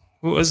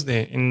is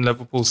there in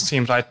Liverpool's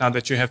team right now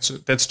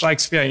that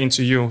strikes fear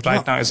into you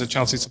right now as a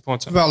Chelsea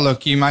supporter? Well,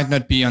 look, he might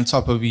not be on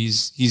top of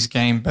his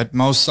game, but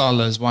Mo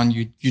Salah is one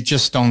you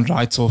just don't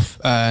write off.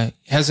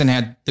 He hasn't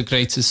had the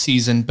greatest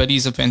season, but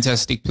he's a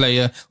fantastic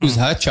player who's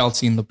hurt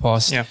Chelsea in the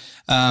past. Yeah.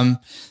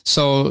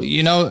 So,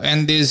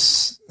 and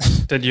there's...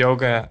 Did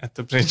yoga at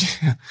the bridge.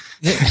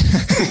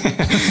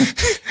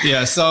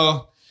 Yeah,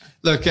 so,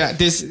 look,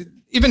 there's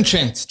even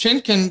Trent.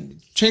 Trent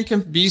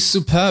can be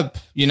superb,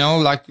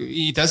 like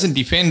he doesn't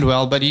defend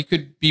well, but he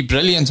could be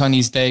brilliant on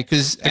his day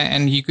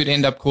and he could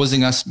end up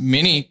causing us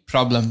many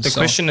problems. The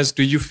question is,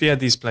 do you fear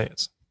these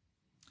players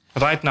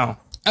right now?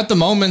 At the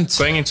moment,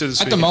 going into this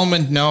the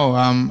moment, no,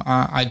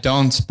 I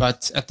don't.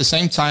 But at the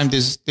same time,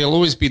 there'll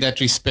always be that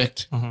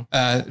respect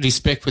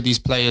for these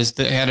players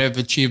that have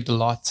achieved a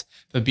lot.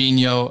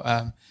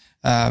 Fabinho,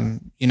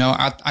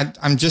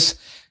 I'm just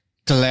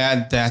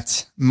glad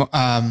that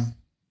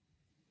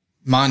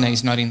Mane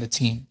is not in the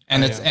team,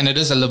 and it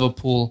is a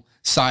Liverpool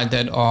side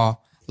that are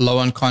low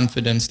on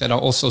confidence, that are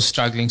also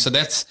struggling. So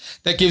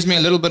that gives me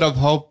a little bit of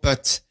hope.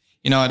 But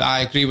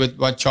I agree with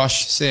what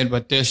Josh said,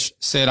 what Dish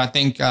said. I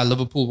think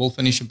Liverpool will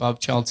finish above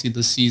Chelsea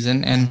this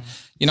season, and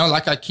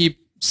like I keep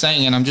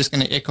saying, and I'm just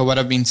going to echo what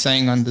I've been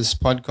saying on this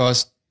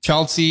podcast.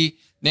 Chelsea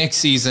next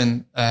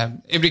season,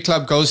 every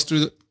club goes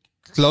through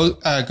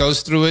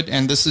it,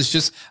 and this is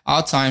just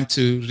our time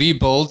to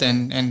rebuild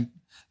and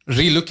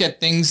relook at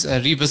things,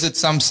 revisit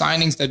some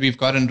signings that we've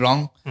gotten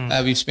wrong.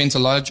 We've spent a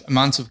large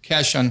amounts of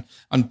cash on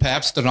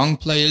perhaps the wrong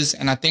players.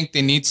 And I think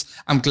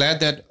I'm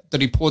glad that the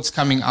reports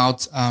coming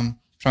out,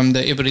 from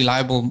the ever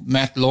reliable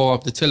Matt Law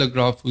of the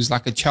Telegraph, who's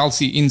like a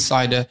Chelsea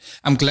insider.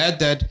 I'm glad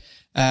that,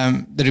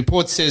 the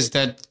report says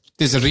that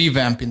there's a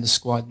revamp in the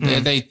squad.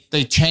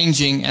 They're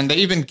changing, and they're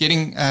even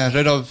getting,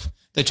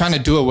 they're trying to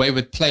do away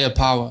with player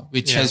power,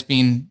 which has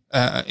been,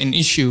 an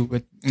issue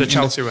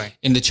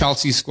in the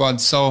Chelsea squad.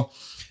 So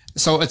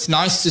it's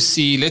nice to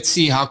see. Let's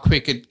see how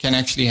quick it can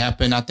actually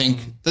happen. I think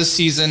this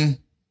season,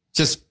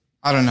 just,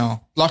 I don't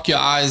know, block your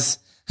eyes.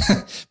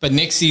 But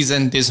next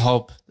season, there's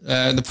hope.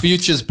 The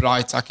future's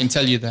bright. I can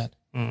tell you that.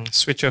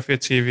 Switch off your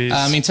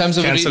TVs. In terms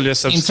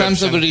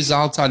of a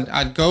result,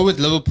 I'd go with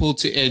Liverpool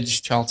to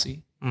edge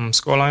Chelsea.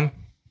 Scoreline?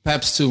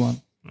 Perhaps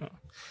 2-1.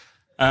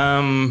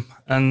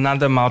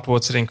 Another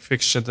mouth-watering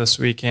fixture this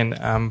weekend.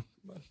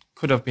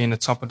 Could have been a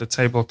top of the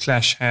table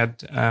clash had,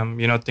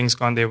 things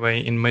gone their way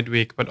in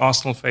midweek. But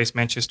Arsenal face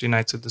Manchester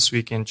United this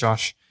weekend,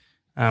 Josh.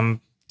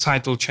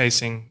 Title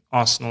chasing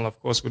Arsenal, of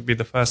course, would be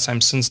the first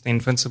time since the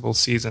Invincible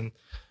season.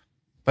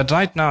 But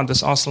right now,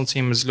 this Arsenal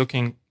team is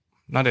looking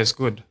not as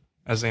good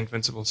as the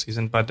Invincible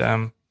season, but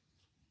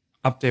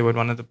up there with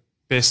one of the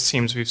best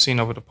teams we've seen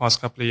over the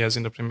past couple of years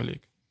in the Premier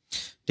League.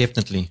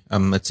 Definitely.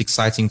 It's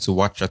exciting to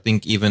watch. I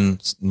think even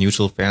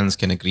neutral fans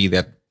can agree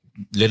that,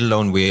 let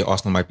alone where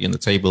Arsenal might be on the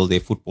table, their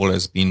football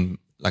has been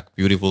like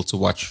beautiful to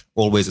watch,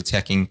 always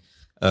attacking.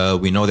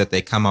 We know that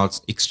they come out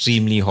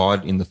extremely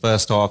hard in the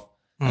first half.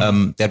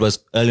 That was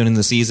earlier in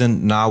the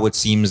season. Now it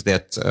seems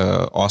that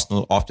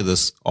Arsenal, after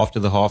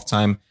the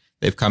halftime,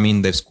 they've come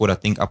in, they've scored, I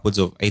think, upwards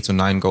of 8 or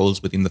 9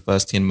 goals within the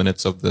first 10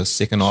 minutes of the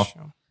second half.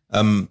 Sure.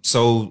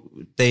 So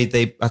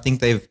I think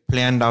they've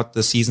planned out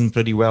the season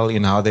pretty well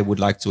in how they would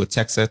like to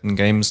attack certain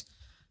games.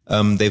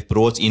 They've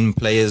brought in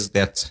players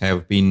that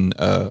have been,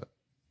 I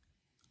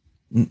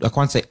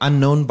can't say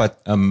unknown,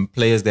 but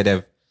players that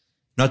have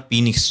not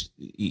been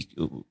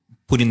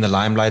put in the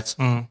limelight.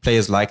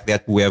 Players like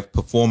that who have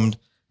performed,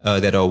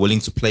 that are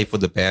willing to play for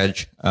the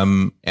badge.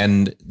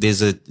 And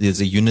there's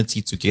a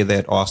unity together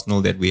at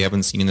Arsenal that we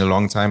haven't seen in a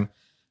long time.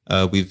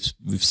 We've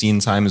seen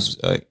times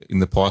in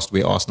the past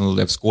where Arsenal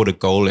have scored a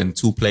goal and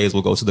 2 players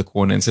will go to the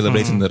corner and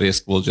celebrate, and the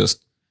rest will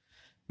just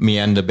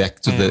meander back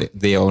to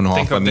their own half.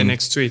 Think of the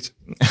next tweet.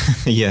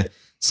 Yeah.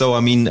 So,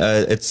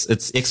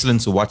 it's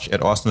excellent to watch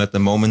at Arsenal at the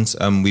moment.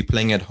 We're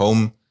playing at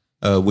home,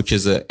 which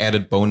is an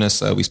added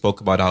bonus. We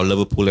spoke about how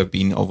Liverpool have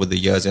been over the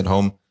years at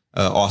home.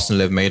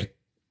 Arsenal have made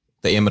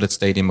the Emirates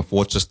Stadium a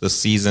fortress this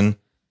season.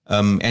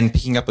 And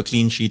picking up a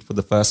clean sheet for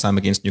the first time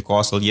against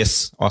Newcastle.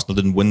 Yes, Arsenal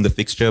didn't win the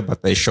fixture,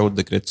 but they showed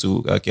the grit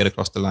to get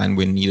across the line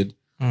when needed.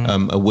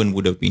 A win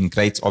would have been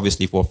great,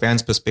 obviously, for a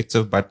fan's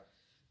perspective, but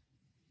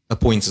a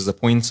point is a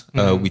point.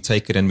 We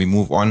take it and we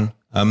move on.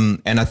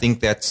 And I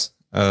think that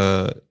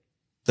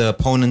the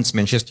opponents,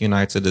 Manchester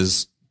United,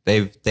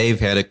 they've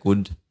had a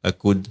good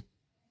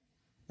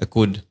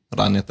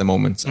run at the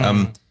moment.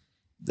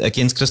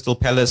 Against Crystal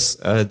Palace,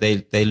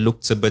 they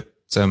looked a bit,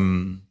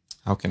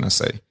 how can I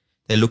say?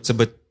 They looked a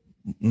bit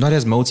not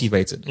as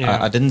motivated.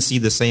 I didn't see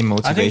the same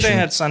motivation. I think they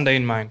had Sunday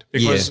in mind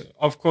because,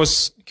 of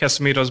course,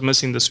 Casemiro's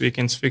missing this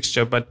weekend's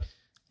fixture. But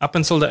up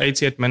until the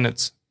 88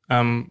 minutes,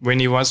 when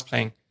he was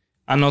playing,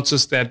 I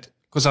noticed that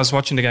because I was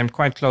watching the game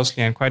quite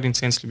closely and quite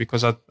intensely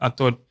because I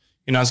thought,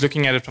 I was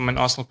looking at it from an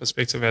Arsenal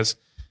perspective as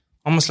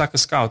almost like a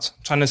scout,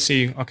 trying to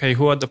see, okay,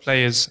 who are the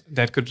players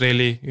that could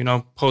really,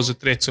 pose a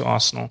threat to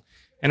Arsenal.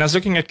 And I was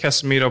looking at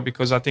Casemiro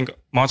because I think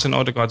Martin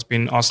Odegaard's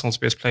been Arsenal's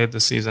best player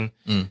this season.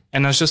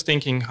 And I was just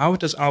thinking, how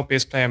does our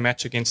best player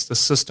match against the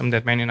system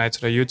that Man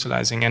United are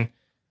utilizing? And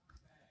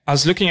I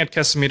was looking at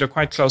Casemiro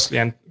quite closely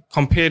and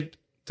compared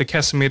the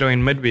Casemiro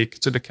in midweek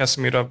to the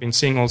Casemiro I've been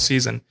seeing all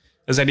season,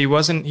 is that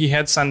he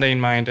had Sunday in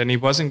mind and he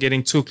wasn't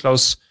getting too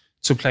close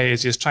to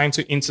players. He was trying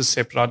to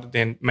intercept rather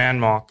than man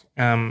mark.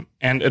 And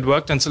it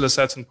worked until a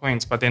certain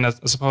point, but then I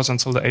suppose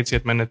until the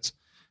 88th minute,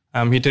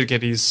 he did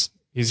get his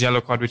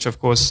yellow card, which of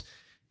course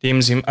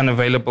deems him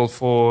unavailable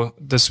for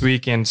this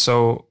weekend.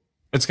 So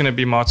it's going to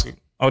be Martin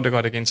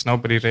Odegaard against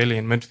nobody really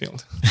in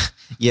midfield.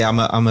 Yeah,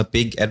 I'm a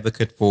big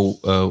advocate for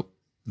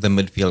the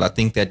midfield. I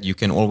think that you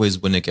can always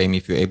win a game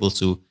if you're able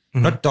to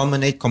not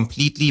dominate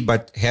completely,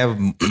 but have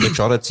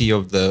majority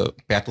of the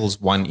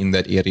battles won in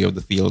that area of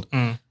the field.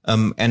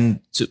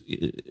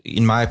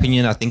 In my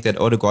opinion, I think that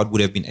Odegaard would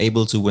have been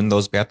able to win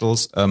those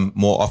battles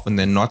more often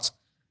than not.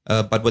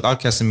 But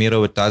without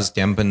Casemiro, it does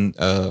dampen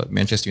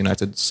Manchester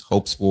United's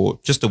hopes for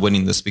just a win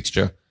in this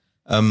fixture.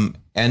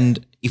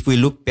 And if we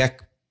look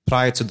back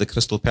prior to the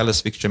Crystal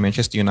Palace fixture,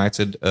 Manchester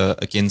United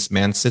against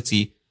Man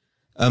City,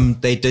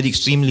 they did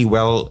extremely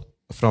well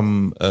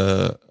from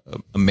a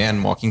man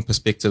marking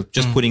perspective,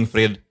 just putting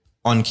Fred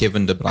on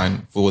Kevin De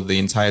Bruyne for the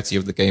entirety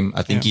of the game.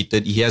 I think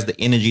he has the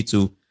energy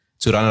to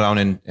run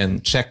around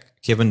and check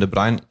Kevin De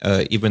Bruyne,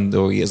 even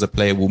though he is a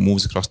player who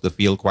moves across the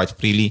field quite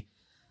freely.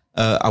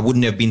 I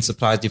wouldn't have been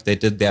surprised if they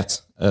did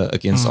that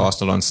against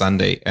Arsenal on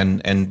Sunday.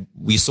 And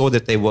we saw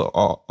that they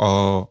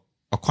are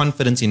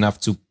confident enough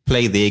to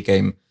play their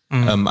game.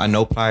 I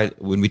know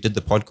when we did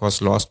the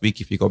podcast last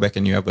week, if you go back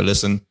and you have a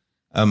listen,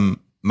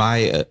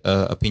 my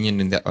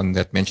opinion on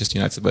that Manchester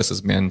United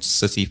versus Man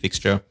City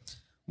fixture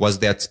was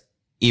that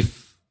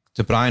if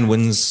De Bruyne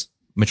wins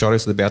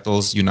majority of the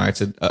battles,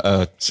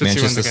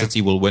 Manchester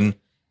City will win.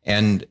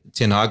 And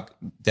Ten Hag,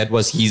 that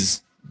was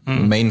his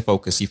main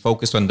focus. He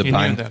focused on De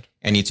Bruyne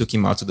and he took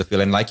him out of the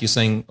field. And like you're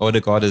saying,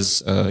 Odegaard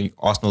is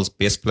Arsenal's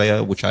best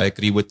player, which I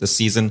agree with this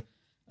season.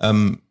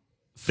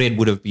 Fred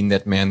would have been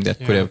that man that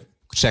could have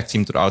tracked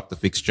him throughout the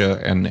fixture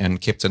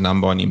and kept a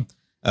number on him.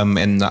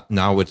 And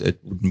now it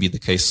wouldn't be the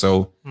case.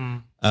 So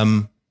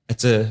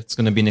it's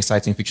going to be an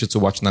exciting fixture to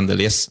watch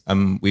nonetheless.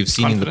 We've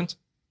seen confident?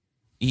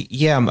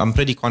 I'm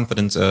pretty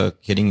confident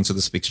heading into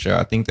this fixture.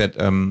 I think that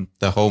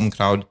the home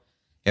crowd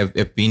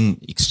have been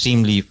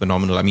extremely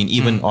phenomenal. I mean,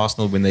 even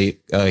Arsenal, when they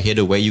head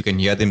away, you can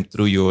hear them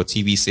through your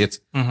TV set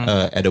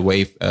at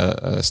away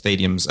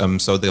stadiums.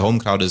 So the home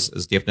crowd is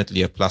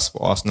definitely a plus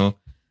for Arsenal.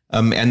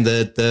 And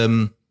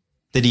the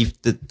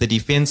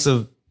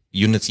defensive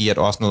unity at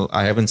Arsenal,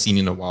 I haven't seen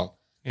in a while.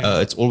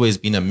 It's always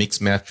been a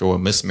mixed match or a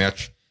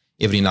mismatch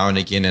every now and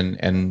again.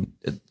 And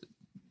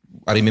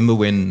I remember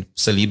when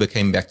Saliba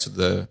came back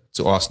to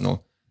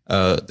Arsenal,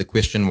 the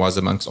question was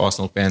amongst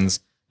Arsenal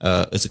fans,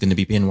 is it going to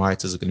be Ben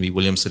White? Is it going to be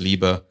William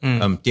Saliba?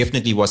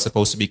 Definitely was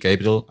supposed to be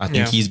Gabriel. I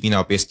think he's been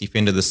our best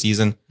defender this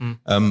season.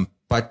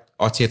 But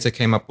Arteta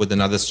came up with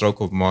another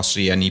stroke of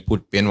mastery and he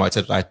put Ben White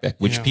at right back,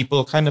 which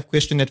people kind of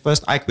questioned at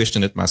first. I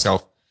questioned it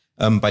myself.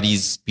 But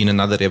he's been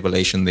another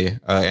revelation there.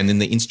 And then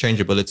the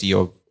interchangeability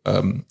of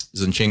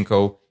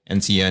Zinchenko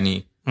and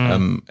Tierney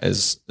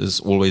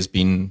has always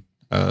been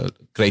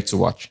great to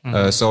watch.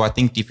 So I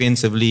think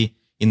defensively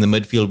in the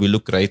midfield, we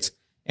look great.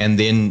 And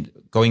then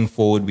going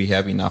forward, we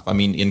have enough. I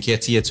mean,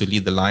 Nketiah to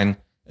lead the line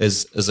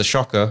is a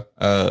shocker.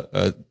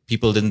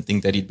 People didn't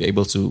think that he'd be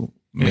able to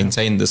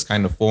maintain this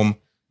kind of form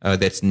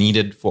that's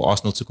needed for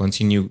Arsenal to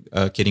continue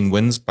getting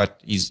wins,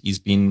 but he's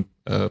been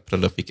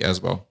prolific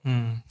as well.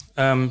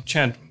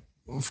 Chad,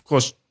 of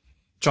course,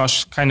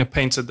 Josh kind of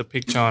painted the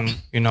picture on,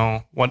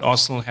 what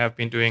Arsenal have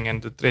been doing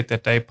and the threat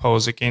that they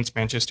pose against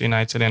Manchester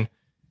United and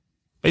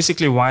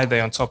basically why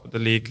they're on top of the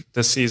league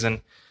this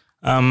season.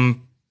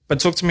 But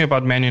talk to me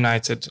about Man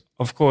United.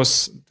 Of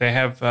course, they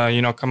have,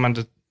 come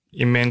under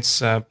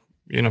immense,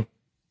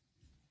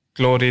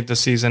 glory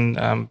this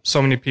season.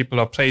 So many people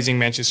are praising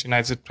Manchester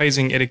United,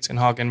 praising Erik ten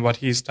Hag and what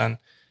he's done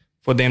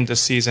for them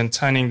this season,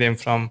 turning them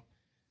from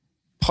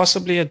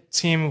possibly a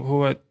team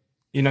who are,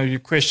 you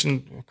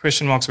question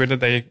marks whether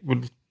they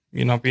would,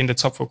 be in the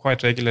top four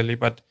quite regularly,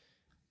 but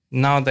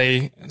now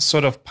they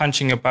sort of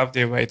punching above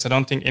their weights. I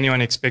don't think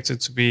anyone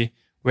expected to be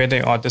where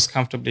they are this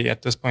comfortably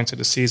at this point of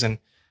the season.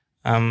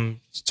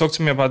 Talk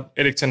to me about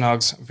Erik ten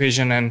Hag's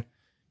vision and,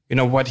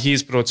 what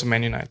he's brought to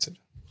Man United.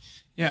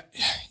 Yeah,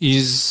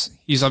 he's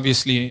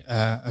obviously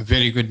a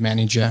very good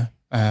manager,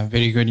 a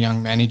very good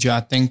young manager.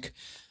 I think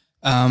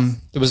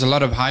there was a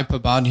lot of hype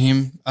about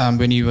him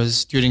when he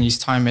was during his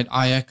time at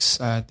Ajax.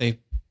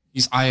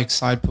 His Ajax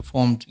side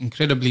performed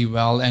incredibly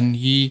well, and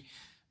he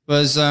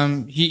was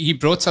he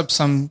brought up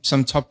some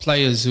top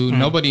players who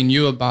nobody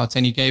knew about,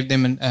 and he gave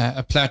them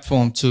a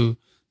platform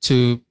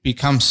to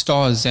become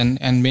stars,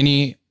 and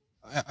many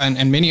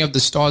of the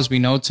stars we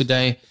know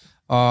today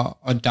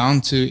are down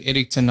to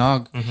Erik ten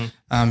Hag.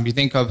 You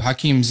think of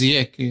Hakim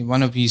Ziyech,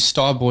 one of his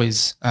star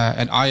boys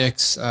at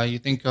Ajax. You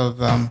think of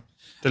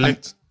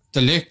De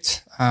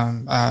Ligt,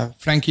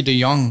 Frankie de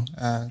Jong.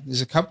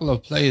 There's a couple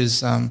of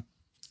players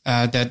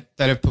that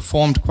have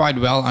performed quite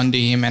well under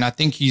him, and I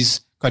think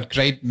he's got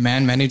great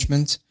man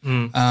management.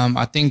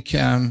 I think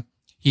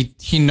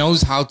he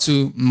knows how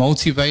to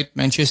motivate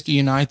Manchester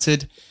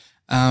United,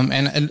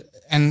 and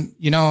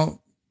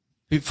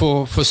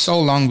for so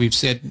long we've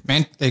said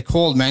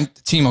the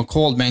team are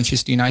called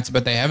Manchester United,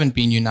 but they haven't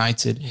been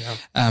united.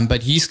 Yeah.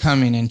 But he's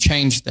come in and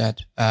changed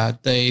that.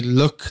 They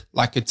look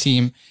like a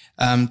team.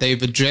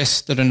 They've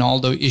addressed the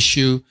Ronaldo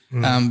issue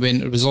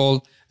when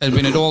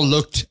it all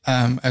looked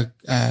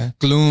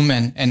gloom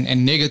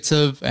and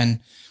negative, and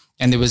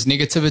there was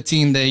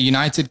negativity in the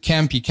United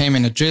camp. He came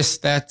and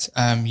addressed that.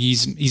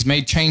 He's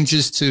made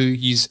changes to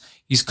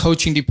his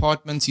coaching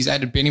departments. He's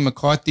added Benny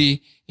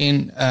McCarthy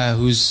in,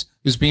 who's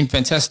been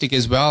fantastic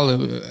as well.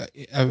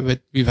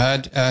 We've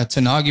heard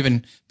ten Hag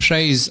even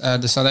praise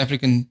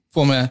the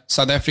former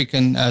South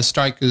African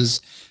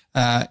strikers'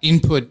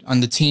 input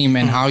on the team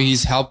and how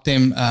he's helped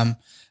them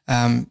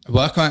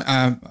work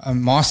on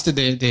master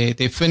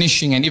their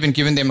finishing, and even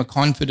given them a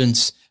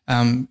confidence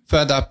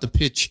further up the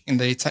pitch in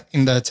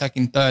the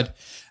attacking third.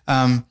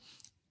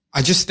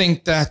 I just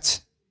think that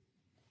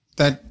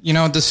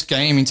this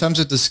game, in terms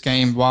of this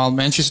game, while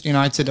Manchester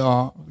United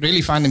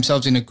really find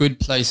themselves in a good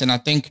place, and I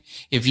think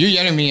if you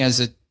hear me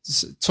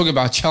talk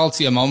about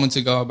Chelsea a moment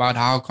ago about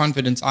how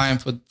confident I am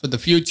for the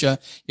future,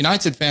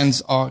 United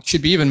fans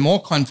should be even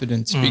more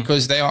confident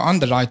because they are on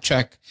the right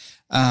track.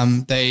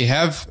 They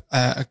have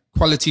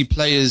quality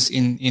players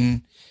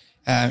in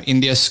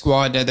their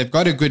squad. They've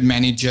got a good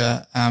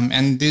manager,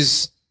 and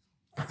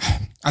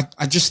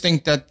I just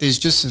think that there's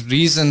just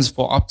reasons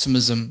for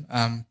optimism.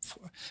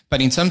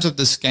 But in terms of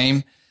this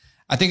game,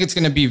 I think it's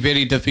going to be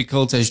very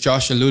difficult, as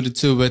Josh alluded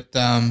to, with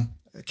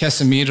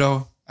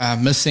Casemiro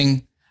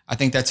missing. I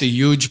think that's a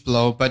huge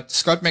blow. But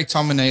Scott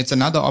McTominay, it's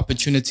another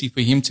opportunity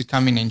for him to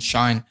come in and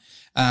shine.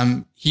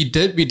 We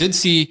did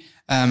see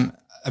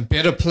a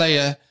better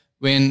player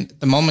when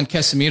the moment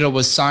Casemiro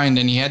was signed,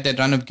 and he had that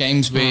run of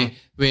games where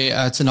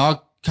ten Hag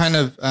kind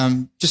of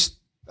just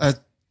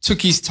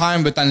took his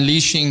time with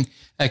unleashing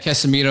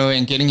Casemiro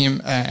and getting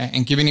him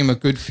and giving him a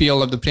good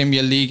feel of the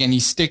Premier League, and he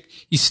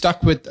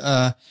stuck with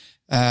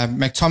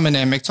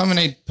McTominay.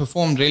 McTominay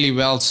performed really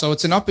well, so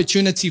it's an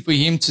opportunity for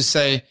him to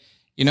say,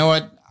 you know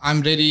what,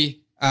 I'm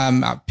ready.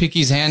 Pick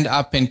his hand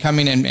up and come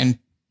in and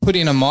put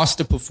in a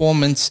master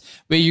performance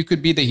where you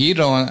could be the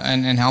hero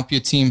and help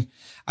your team.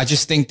 I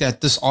just think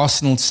that this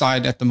Arsenal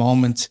side at the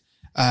moment,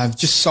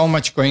 just so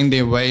much going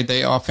their way.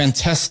 They are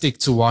fantastic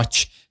to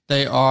watch.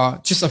 They are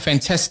just a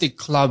fantastic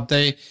club.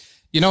 I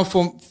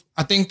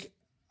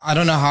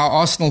don't know how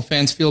Arsenal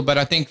fans feel, but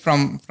I think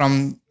from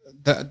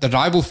the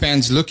rival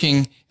fans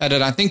looking at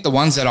it, I think the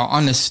ones that are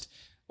honest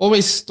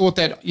always thought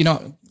that,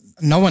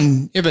 no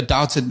one ever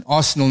doubted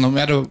Arsenal, no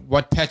matter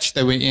what patch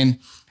they were in.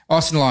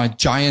 Arsenal are a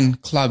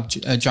giant club,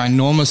 a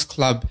ginormous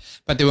club,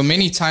 but there were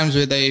many times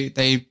where they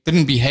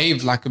didn't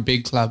behave like a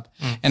big club.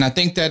 And I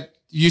think that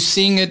you're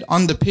seeing it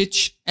on the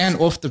pitch and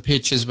off the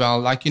pitch as well.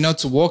 Like,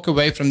 to walk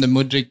away from the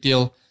Mudryk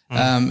deal,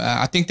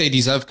 I think they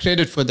deserve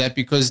credit for that,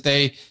 because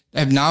they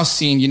have now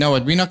seen,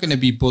 we're not going to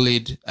be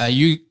bullied.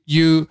 We're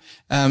going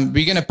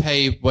to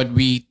pay what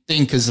we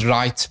think is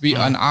right.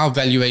 On our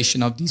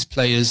valuation of these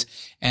players.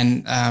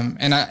 And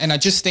I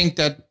just think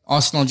that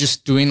Arsenal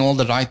just doing all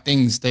the right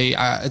things.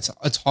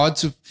 It's hard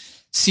to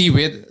see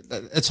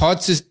it's hard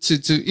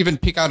to even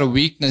pick out a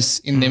weakness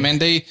in them. And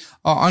they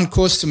are on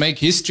course to make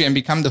history and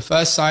become the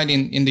first side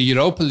in the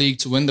Europa League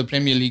to win the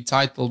Premier League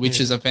title, which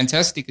is a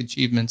fantastic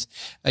achievement.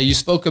 You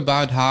spoke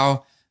about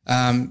how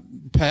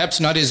perhaps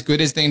not as good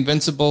as the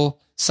Invincible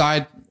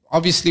side.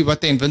 Obviously,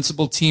 what the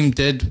Invincible team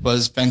did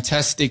was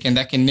fantastic, and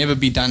that can never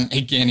be done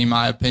again, in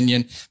my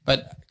opinion.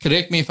 But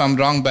correct me if I'm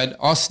wrong, but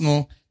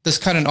this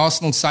current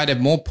Arsenal side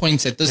have more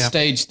points at this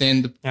stage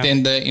than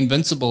the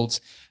Invincibles.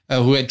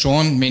 who had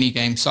drawn many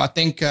games. So I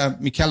think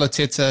Mikel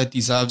Arteta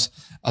deserves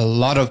a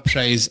lot of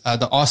praise.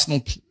 The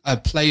Arsenal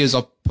players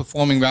are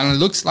performing well. And it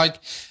looks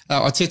like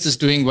Arteta's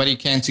doing what he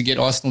can to get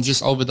Arsenal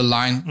just over the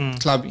line.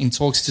 Club in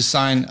talks to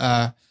sign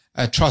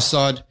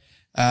Trossard.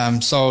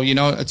 So,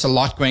 it's a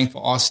lot going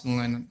for Arsenal.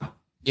 And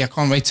I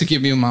can't wait to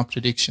give you my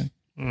prediction.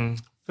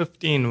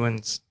 15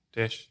 wins,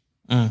 Dish,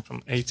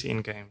 from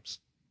 18 games.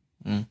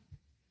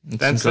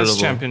 That's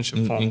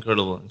championship form.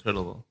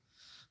 Incredible.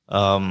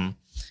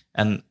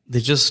 And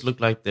they just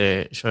look like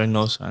they're showing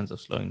no signs of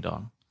slowing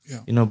down.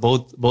 Yeah.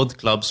 Both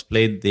clubs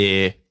played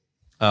their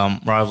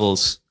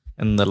rivals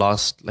in the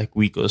last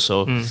week or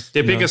so.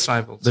 Their biggest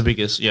rivals. The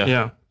biggest,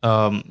 yeah.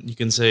 You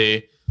can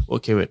say,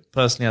 okay, wait.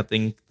 Personally, I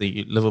think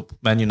the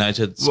Man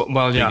United's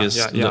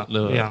biggest.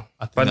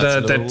 But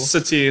that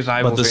City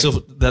rivalry.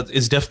 But that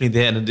is definitely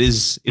there, and it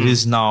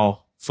is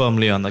now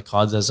firmly on the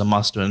cards as a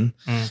must-win,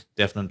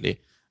 definitely.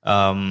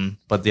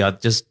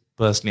 But just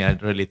personally, I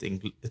really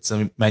think it's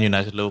a Man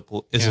United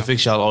Liverpool. It's a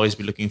fixture I'll always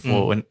be looking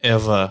for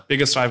whenever.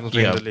 Biggest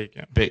rivalry in the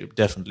league.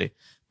 Definitely.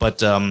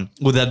 But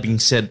with that being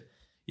said,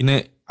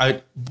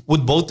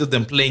 with both of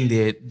them playing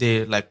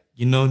their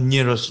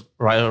nearest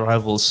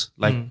rivals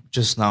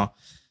just now,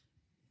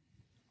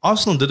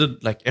 Arsenal did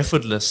it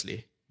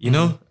effortlessly.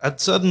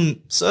 At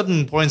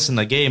certain points in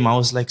the game, I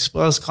was like,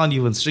 Spurs can't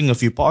even string a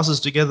few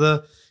passes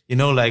together.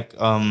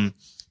 And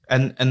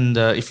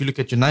if you look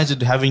at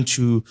United having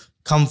to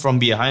come from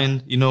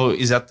behind,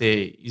 is that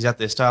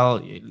their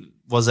style?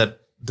 Was that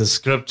the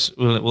script?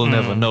 We'll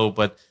never know,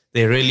 but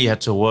they really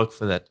had to work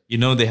for that.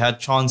 They had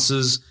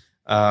chances.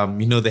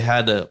 They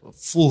had a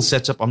full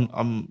setup.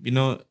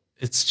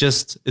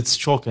 It's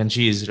chalk and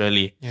cheese,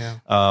 really. Yeah.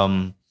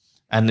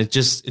 And it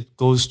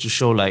goes to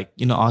show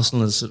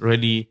Arsenal is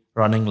really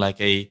running like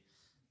a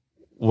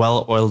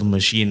well-oiled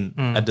machine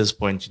at this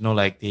point.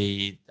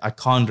 I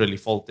can't really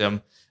fault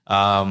them.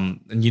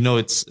 And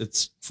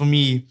it's for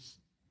me,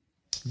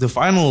 the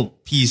final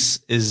piece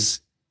is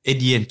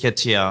Eddie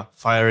Nketiah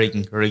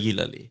firing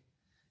regularly.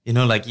 He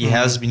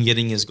has been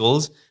getting his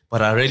goals,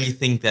 but I really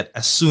think that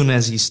as soon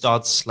as he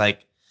starts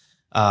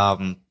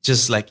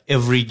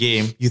every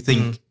game, you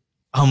think,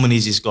 how many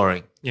is he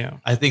scoring? Yeah.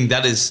 I think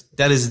that is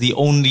the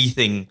only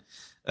thing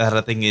that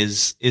I think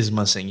is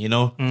missing,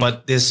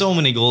 But there's so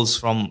many goals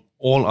from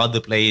all other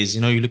players.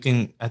 You're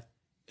looking at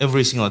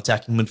every single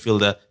attacking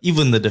midfielder,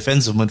 even the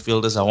defensive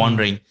midfielders are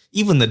wondering,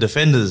 even the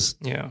defenders.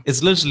 Yeah.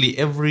 It's literally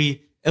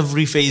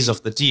every phase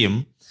of the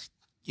team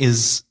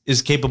is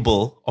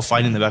capable of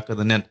finding the back of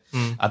the net.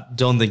 I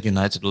don't think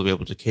United will be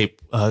able to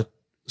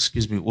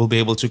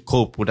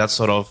cope with that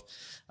sort of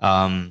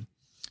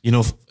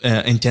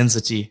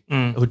intensity,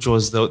 which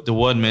was the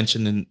word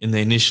mentioned in the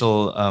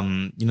initial,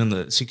 in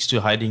the 6-2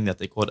 hiding that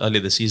they caught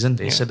earlier this season.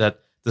 They said that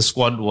the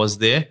squad was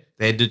there.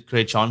 They did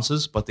create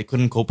chances, but they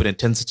couldn't cope with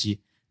intensity.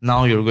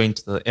 Now you're going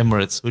to the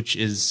Emirates, which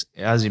is,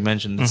 as you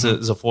mentioned, it's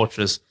a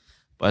fortress,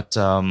 but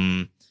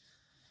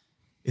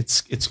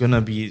it's going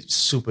to be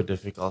super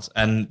difficult.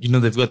 And,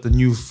 they've got the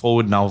new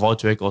forward now,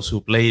 Wout Weghorst,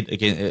 who played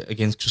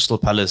against Crystal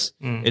Palace,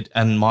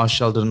 and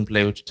Martial didn't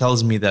play, which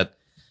tells me that,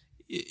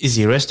 is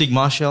he resting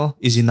Martial?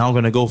 Is he now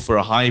going to go for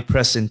a high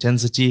press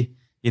intensity?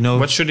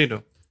 What should he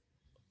do?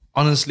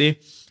 Honestly,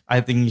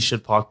 I think he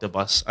should park the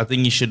bus. I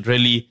think he should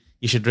really,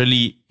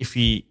 if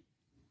he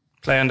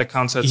play under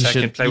counter attack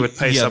and play with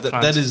pace up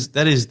front.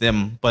 That is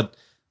them. But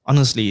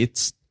honestly,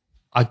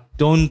 I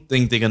don't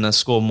think they're going to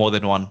score more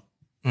than one.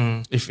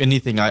 If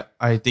anything,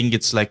 I think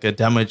it's like a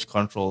damage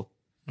control.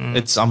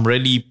 I'm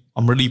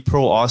really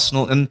pro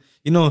Arsenal. And,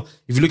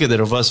 if you look at the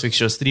reverse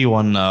fixtures,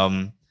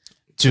 3-1,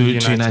 to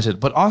United.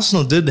 But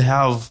Arsenal did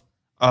have,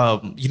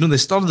 they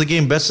started the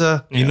game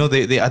better. Yeah.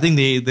 I think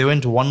they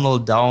went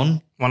 1-0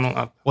 down. 1-0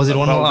 up. Was it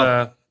 1-0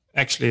 up?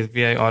 Actually,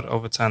 VAR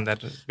overturned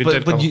that. Do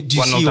you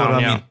see what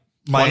I mean?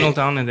 1-0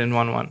 down and then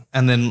 1-1.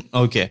 And then,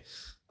 okay.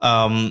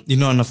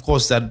 And of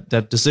course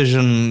that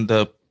decision,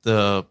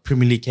 the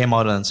Premier League came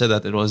out and said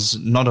that it was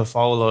not a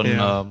foul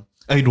on,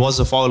 it was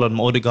a foul on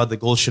Odegaard. The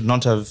goal should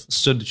not have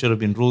stood. It should have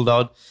been ruled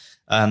out.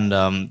 And,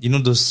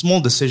 the small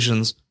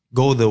decisions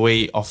go the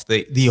way of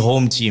the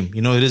home team.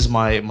 It is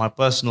my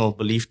personal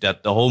belief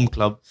that the home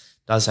club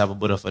does have a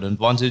bit of an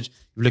advantage.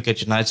 You look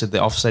at United,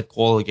 the offside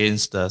call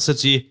against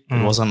City,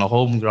 it was on a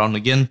home ground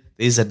again.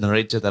 There is that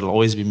narrative that will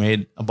always be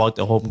made about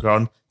the home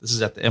ground. This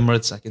is at the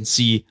Emirates. I can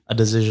see a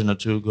decision or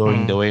two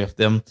going the way of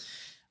them.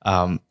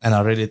 And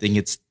I really think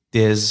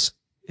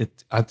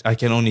I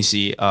can only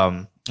see,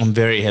 I'm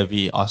very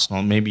heavy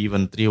Arsenal, maybe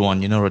even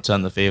 3-1,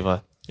 return the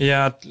favor.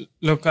 Yeah,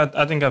 look,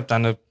 I think I've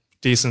done a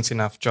decent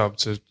enough job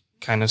to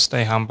kind of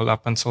stay humble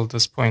up until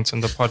this point in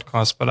the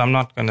podcast, but I'm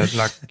not going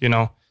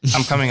to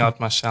I'm coming out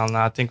my shell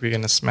now. I think we're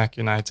going to smack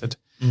United.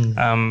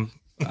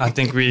 I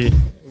think we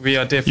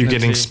are definitely... You're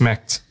getting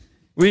smacked.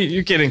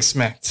 You're getting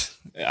smacked.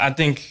 I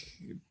think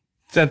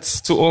that's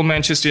to all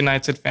Manchester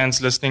United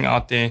fans listening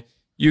out there.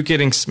 You're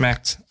getting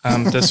smacked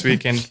this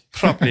weekend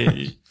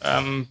properly.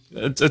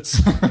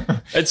 It's going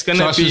to be...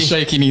 Josh is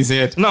shaking his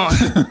head. No,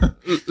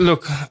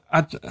 look,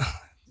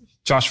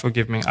 Josh,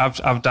 forgive me.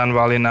 I've done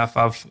well enough.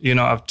 I've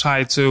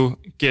tried to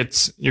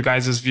get you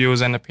guys'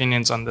 views and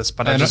opinions on this,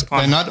 but I just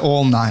can't. They're not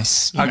all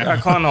nice. I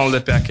can't hold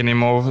it back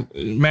anymore.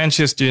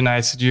 Manchester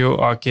United, you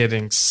are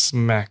getting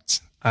smacked.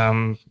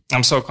 I'm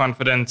so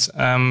confident.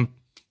 I'm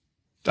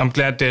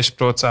glad Desh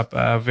brought up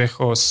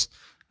Vejos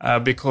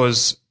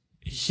because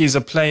he's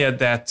a player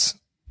that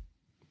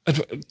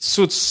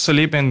suits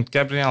Salib and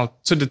Gabriel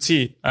to the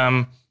T.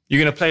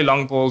 You're going to play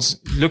long balls.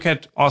 Look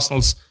at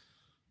Arsenal's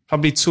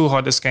probably two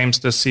hardest games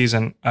this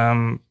season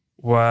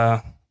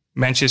were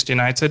Manchester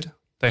United.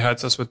 They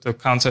hurt us with the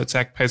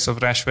counter-attack pace of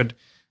Rashford,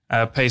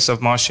 pace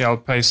of Martial,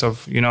 pace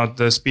of,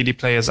 the speedy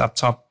players up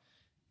top.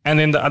 And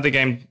then the other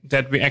game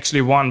that we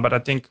actually won, but I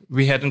think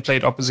we hadn't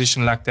played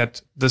opposition like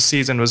that this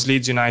season, was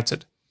Leeds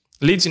United.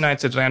 Leeds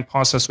United ran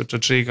past us with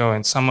Rodrigo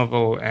and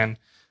Somerville and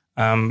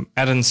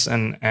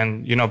Adamson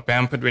and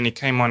Bamford when he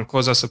came on,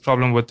 caused us a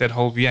problem with that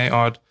whole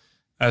VAR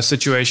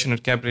situation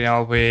with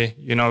Gabriel where,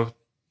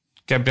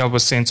 Gabriel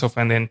was sent off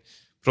and then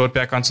brought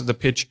back onto the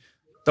pitch.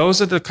 Those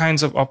are the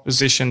kinds of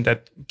opposition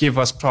that give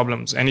us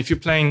problems. And if you're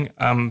playing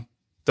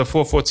the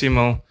 440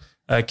 mil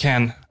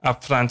can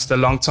up front, the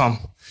long tom,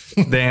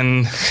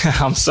 then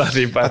I'm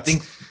sorry, but I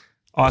think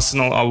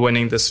Arsenal are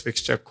winning this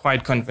fixture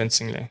quite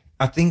convincingly.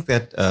 I think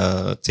that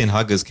Ten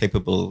Hag is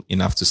capable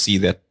enough to see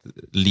that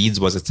Leeds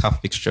was a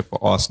tough fixture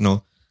for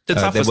Arsenal. The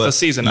toughest this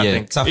season, I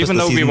think. Even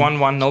though we won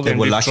 1-0, they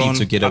were lucky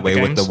to get away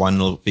with the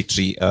 1-0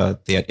 victory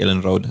there at Ellen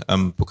Road.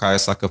 Bukayo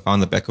Saka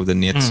found the back of the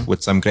net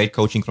with some great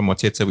coaching from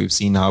Arteta. We've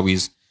seen how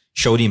he's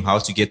showed him how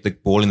to get the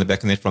ball in the back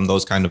of the net from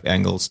those kind of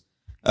angles.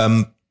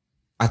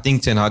 I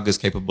think Ten Hag is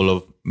capable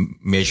of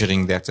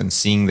measuring that and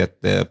seeing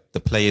that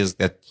the players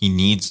that he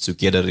needs to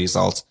get a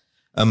result.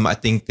 I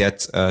think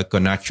that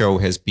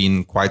Garnacho has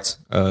been quite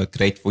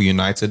great for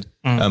United.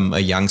 A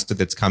youngster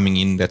that's coming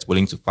in that's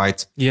willing to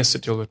fight. He has to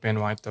deal with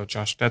Ben White though,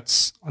 Josh.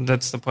 That's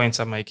the point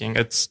I'm making.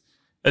 It's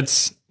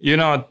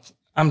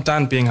I'm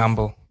done being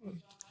humble.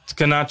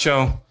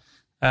 Garnacho,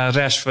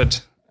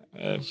 Rashford,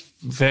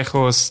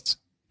 Weghorst,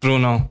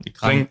 Bruno.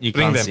 Bring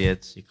them. See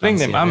it. Bring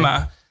them.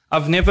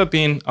 I've never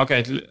been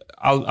okay.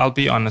 I'll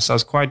be honest. I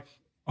was quite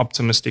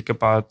optimistic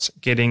about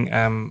getting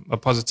a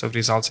positive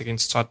result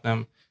against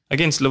Tottenham.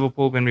 Against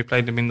Liverpool when we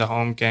played them in the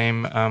home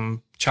game,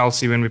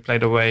 Chelsea when we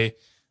played away,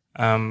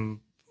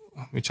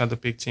 which other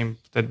big team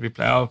that we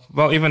play? Oh,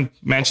 well, even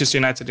Manchester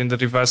United in the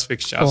reverse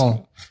fixture.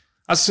 I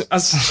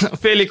was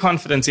fairly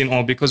confident in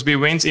all because we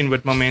went in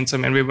with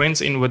momentum and we went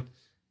in with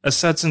a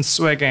certain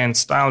swagger and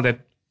style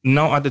that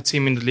no other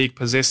team in the league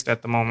possessed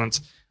at the moment.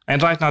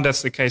 And right now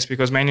that's the case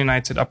because Man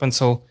United up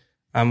until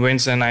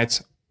Wednesday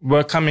night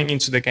were coming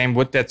into the game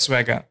with that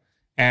swagger.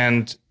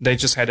 And they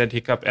just had a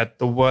hiccup at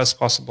the worst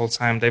possible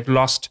time. They've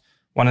lost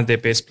one of their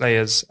best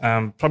players,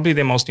 probably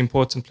their most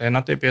important player,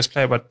 not their best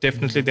player, but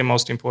definitely their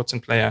most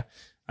important player.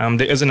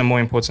 There isn't a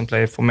more important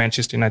player for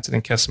Manchester United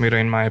than Casemiro,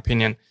 in my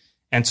opinion.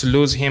 And to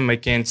lose him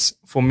against,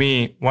 for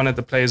me, one of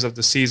the players of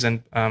the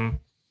season,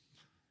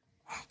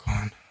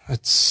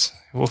 it's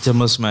a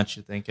mismatch,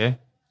 you think, eh?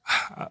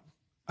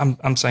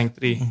 I'm saying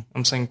 3.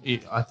 I'm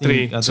saying I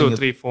think 2 or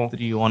 3, 4.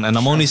 3-1. And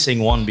I'm only saying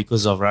 1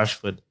 because of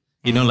Rashford.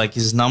 Like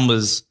his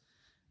numbers...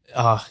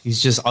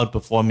 he's just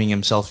outperforming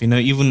himself.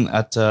 Even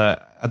at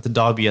the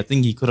derby, I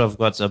think he could have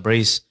got a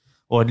brace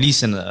or at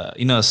least an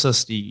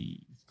assist.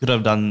 He could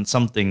have done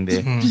something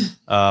there.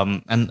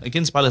 And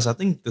against Palace, I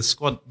think the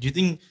squad. Do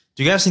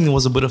you guys think there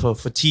was a bit of a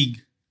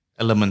fatigue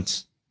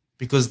element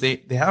because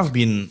they have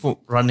been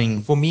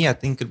running? For me, I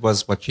think it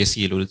was what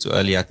Jesse alluded to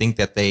earlier. I think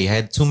that they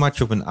had too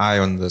much of an eye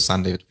on the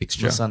Sunday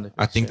fixture.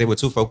 I think they were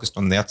too focused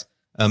on that.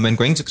 And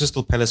going to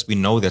Crystal Palace, we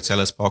know that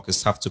Selhurst Park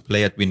is tough to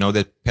play at. We know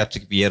that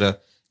Patrick Vieira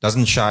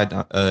doesn't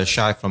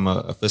shy from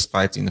a fist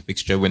fight in the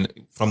fixture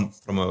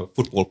from a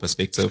football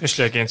perspective,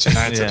 especially against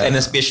United, and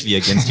especially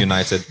against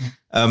United.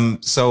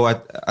 So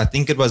I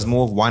think it was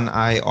more of one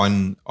eye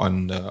on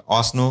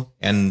Arsenal,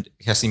 and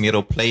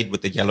Casemiro played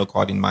with the yellow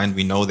card in mind.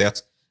 We know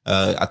that.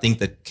 I think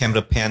the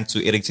camera panned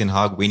to Erik ten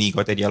Hag when he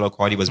got that yellow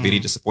card. He was very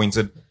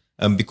disappointed.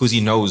 Because he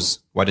knows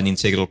what an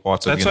integral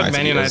part of United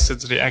is.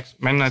 That's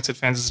what Man United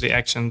fans'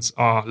 reactions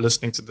are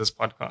listening to this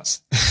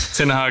podcast.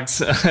 Ten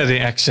Hag's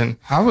reaction.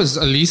 How was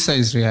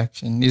Olise's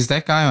reaction? Is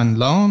that guy on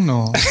loan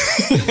or?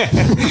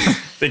 I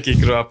think he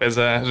grew up as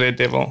a Red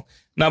Devil.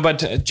 No,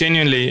 but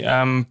genuinely,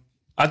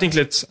 I think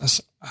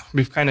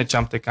we've kind of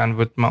jumped the gun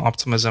with my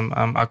optimism.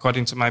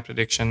 According to my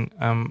prediction,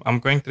 I'm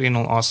going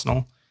 3-0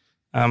 Arsenal.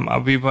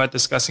 We were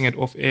discussing it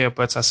off air,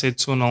 but I said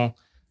 2-0.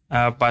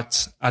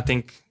 But I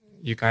think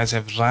you guys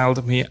have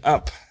riled me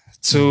up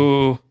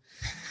to...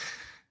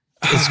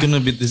 It's going to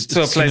be this.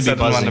 To a place I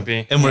don't want to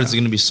be. Emirates is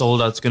going to be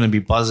sold out. It's going to be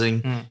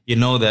buzzing. You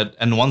know that.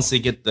 And once they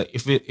get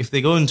if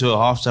they go into a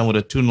halftime with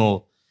a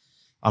 2-0,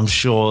 I'm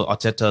sure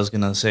Arteta is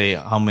going to say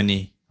how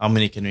many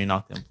can we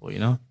knock them for?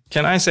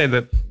 Can I say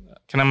that?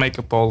 Can I make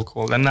a bold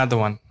call? Another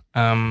one.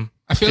 I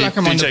feel like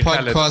I'm on the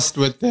podcast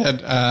with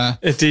that.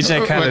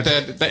 DJ Khaled.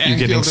 With the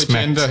Anfield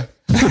agenda.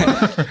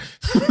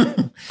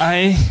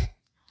 I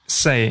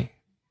say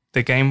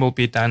the game will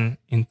be done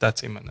in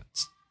 30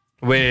 minutes.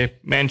 where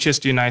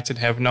Manchester United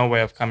have no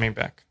way of coming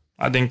back.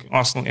 I think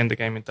Arsenal end the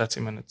game in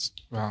 30 minutes.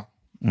 Wow.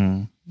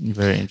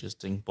 Very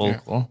interesting. Ball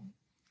call.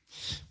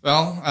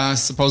 Well, I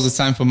suppose it's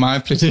time for my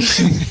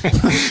prediction.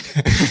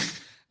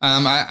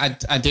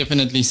 I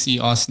definitely see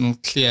Arsenal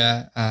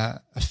clear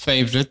a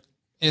favourite,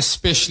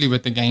 especially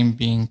with the game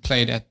being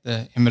played at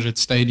the Emirates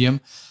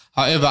Stadium.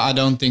 However, I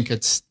don't think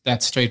it's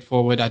that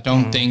straightforward. I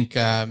don't think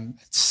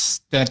it's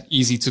that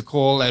easy to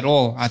call at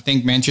all. I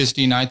think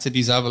Manchester United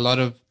deserve a lot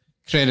of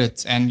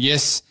credit. And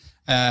yes,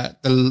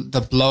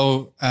 the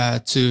blow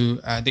to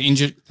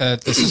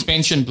the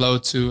suspension blow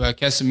to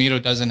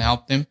Casemiro doesn't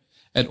help them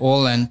at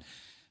all.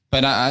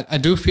 But I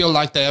do feel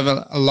like they have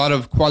a lot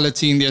of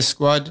quality in their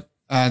squad.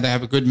 They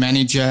have a good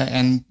manager,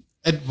 and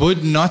it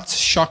would not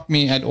shock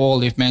me at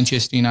all if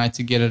Manchester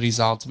United get a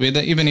result.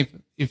 Even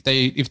if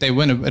they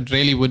win, it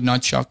really would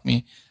not shock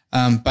me.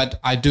 But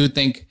I do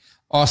think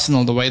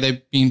Arsenal, the way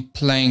they've been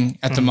playing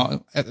at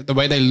the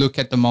way they look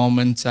at the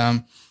moment,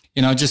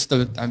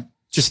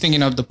 just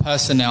thinking of the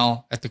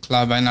personnel at the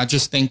club, and I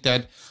just think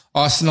that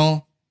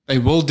Arsenal, they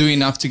will do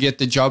enough to get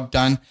the job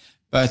done.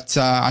 But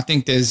I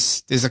think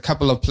there's a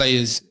couple of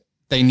players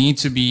they need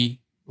to be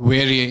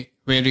wary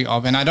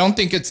of. And I don't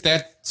think it's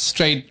that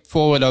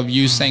straightforward of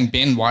you saying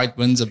Ben White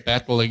wins a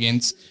battle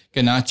against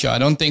Garnacho. I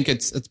don't think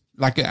it's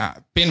like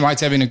Ben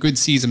White's having a good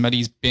season, but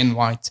he's Ben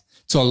White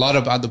to a lot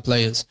of other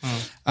players.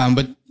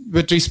 But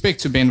with respect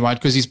to Ben White,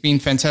 because he's been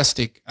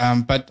fantastic.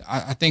 But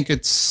I think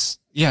it's,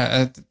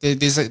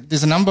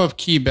 there's a number of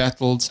key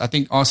battles. I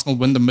think Arsenal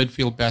win the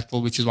midfield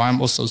battle, which is why I'm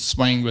also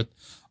swaying with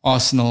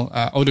Arsenal.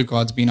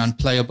 Odegaard's been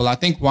unplayable. I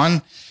think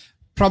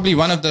probably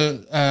one of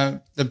the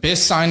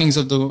best signings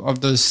of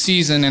the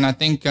season, and I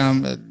think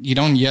you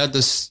don't hear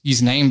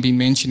his name being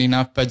mentioned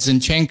enough, but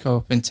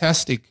Zinchenko,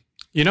 fantastic.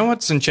 You know what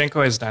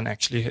Zinchenko has done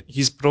actually?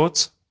 He's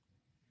brought,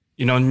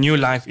 new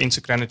life into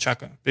Granit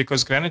Xhaka,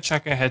 because Granit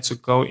Xhaka had to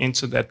go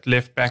into that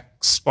left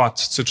back spot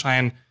to try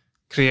and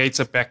create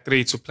a back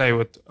three to play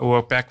with, or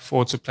a back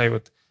four to play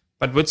with.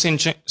 But with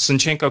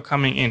Zinchenko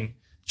coming in,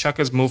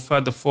 Xhaka's moved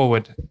further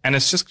forward, and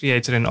it's just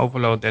created an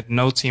overload that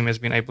no team has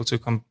been able to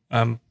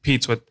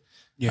compete with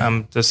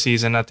this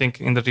season. I think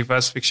in the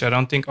reverse fixture, I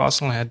don't think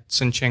Arsenal had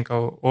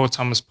Zinchenko or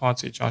Thomas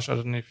Partey. Josh, I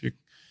don't know if you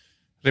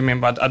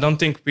remember. I don't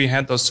think we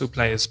had those two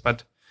players.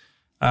 But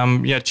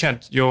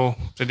Chad, your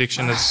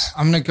prediction is?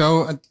 I'm going to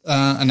go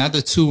another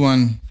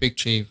 2-1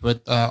 victory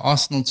with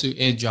Arsenal to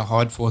edge a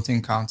hard-fought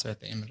encounter at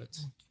the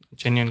Emirates.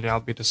 Genuinely, I'll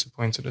be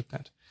disappointed at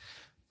that.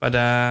 But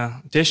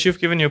Desh, you've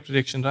given your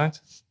prediction, right?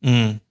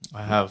 I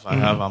have.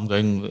 I'm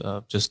going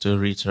just to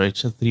reiterate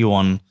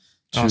 3-1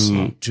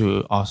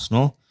 to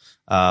Arsenal.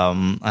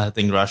 I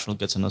think Rashford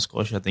gets on a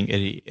score sheet. I think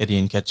Eddie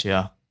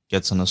Nketiah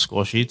gets on a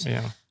score sheet.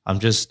 Yeah.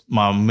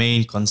 My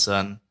main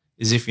concern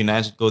is if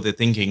United go there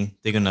thinking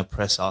they're going to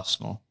press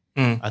Arsenal.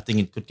 I think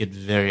it could get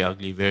very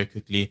ugly very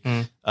quickly.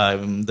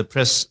 The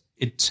press,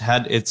 it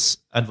had its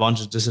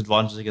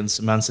disadvantage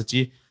against Man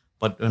City.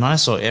 But when I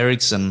saw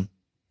Eriksen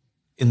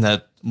in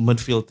that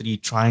midfield three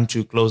trying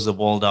to close the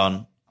ball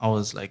down, I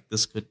was like,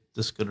 this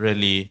could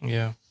really,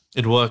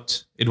 it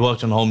worked. It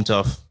worked on home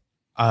turf.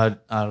 I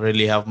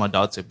really have my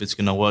doubts if it's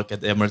going to work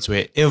at the Emirates,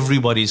 where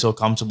everybody is so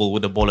comfortable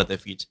with the ball at their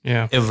feet.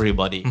 Yeah.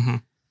 Everybody.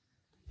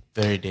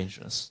 Very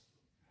dangerous.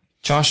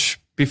 Josh,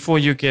 before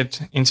you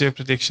get into your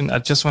prediction, I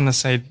just want to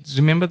say,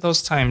 remember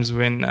those times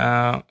when,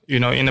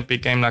 in a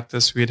big game like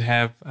this, we'd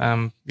have,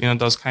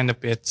 those kind of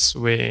bets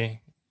where,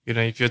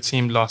 if your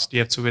team lost, you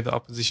have to wear the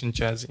opposition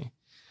jersey.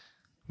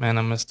 Man,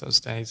 I miss those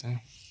days.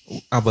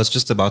 I was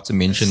just about to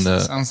mention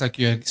Sounds like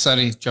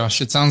sorry,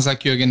 Josh. It sounds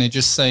like you're going to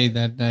just say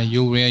that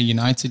you'll wear a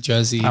United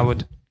jersey. I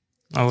would.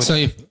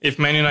 So if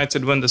Man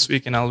United win this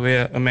weekend, I'll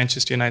wear a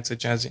Manchester United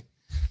jersey.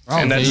 Oh,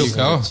 and there you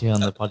go. Here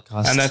on the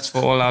podcast. And that's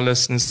for all our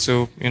listeners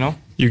to,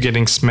 you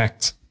getting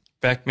smacked.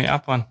 Back me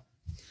up on.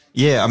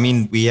 Yeah, I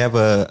mean, we have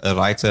a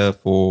writer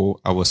for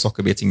our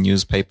soccer betting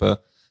newspaper,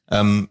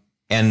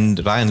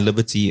 and Ryan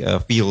Liberty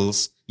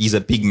feels he's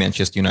a big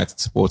Manchester United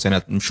supporter,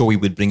 and I'm sure we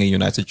would bring a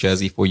United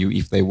jersey for you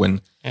if they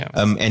win. Yeah.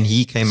 And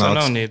he came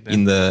out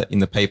in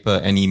the paper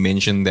and he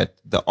mentioned that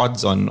the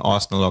odds on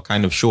Arsenal are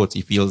kind of short.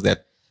 He feels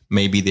that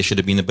maybe there should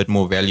have been a bit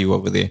more value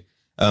over there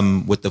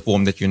with the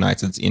form that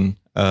United's in.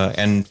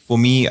 And for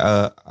me,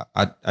 I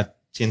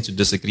tend to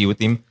disagree with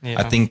him. Yeah.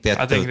 I think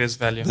there's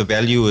value. The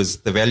value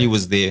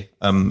is there.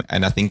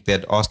 And I think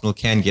that Arsenal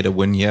can get a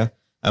win here.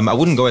 I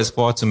wouldn't go as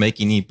far to make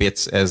any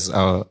bets as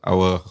our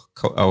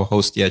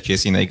host here,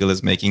 Jesse Nagel,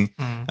 is making.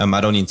 I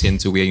don't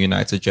intend to wear a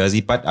United jersey,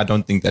 but I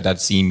don't think that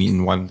I'd see me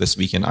in one this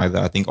weekend either.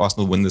 I think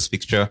Arsenal win this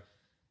fixture.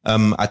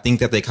 I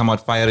think that they come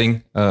out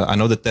firing. I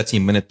know the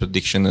 30-minute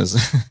prediction is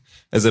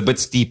is a bit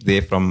steep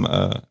there from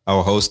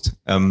our host,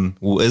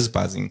 who is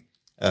buzzing.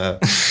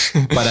 But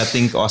I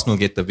think Arsenal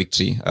get the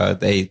victory. I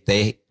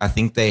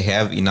think they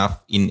have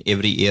enough in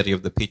every area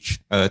of the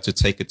pitch to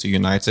take it to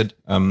United.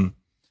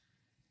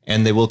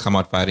 And they will come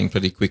out firing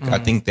pretty quick. I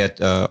think that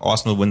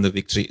Arsenal win the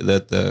victory,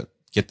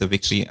 get the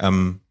victory.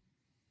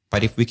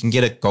 But if we can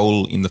get a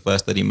goal in the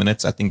first 30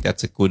 minutes, I think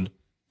that's a good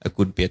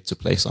bet to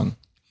place on.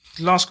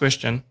 Last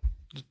question.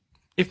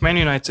 if Man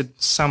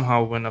United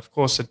somehow win, of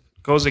course it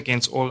goes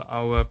against all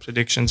our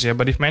predictions here,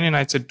 but if Man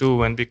United do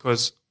win,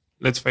 because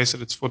let's face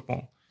it, it's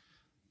football,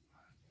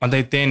 are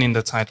they then in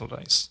the title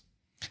race?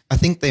 I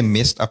think they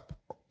messed up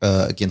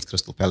against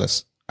Crystal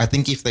Palace. I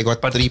think if they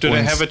got 3 points... But do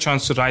they have a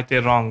chance to right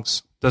their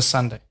wrongs this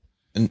Sunday?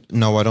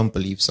 No, I don't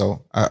believe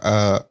so.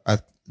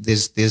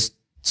 There's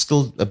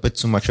still a bit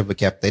too much of a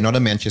gap. They're not a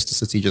Manchester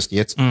City just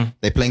yet.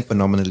 They're playing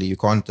phenomenally. You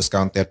can't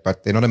discount that,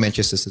 but they're not a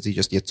Manchester City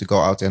just yet to go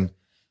out and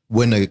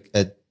win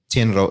a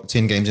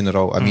 10 games in a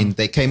row. I mean,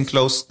 they came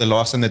close. The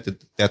last time that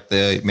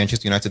the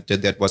Manchester United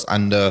did that was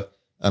under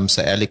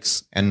Sir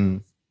Alex,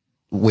 and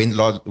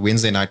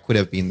Wednesday night could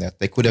have been that.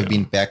 They could have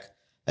been back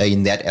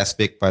in that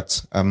aspect,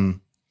 but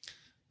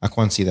I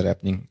can't see that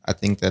happening. I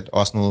think that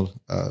Arsenal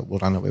will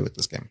run away with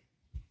this game.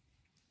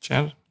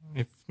 Chad,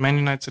 if Man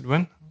United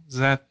win, does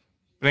that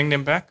bring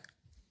them back?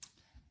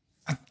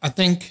 I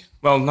think...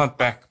 Well, not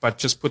back, but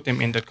just put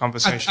them in that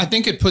conversation. I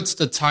think it puts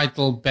the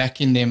title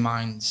back in their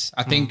minds.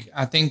 I think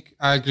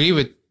I agree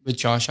with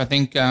Josh. I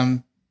think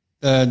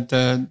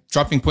the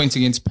dropping points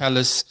against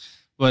Palace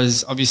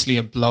was obviously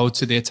a blow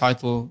to their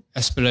title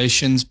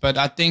aspirations, but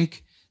I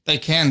think they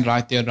can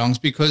right their wrongs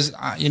because,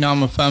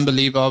 I'm a firm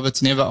believer of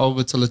it's never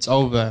over till it's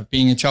over.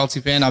 Being a Chelsea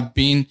fan, I've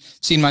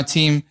seen my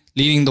team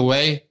leading the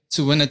way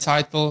to win a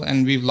title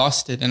and we've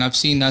lost it. And I've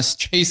seen us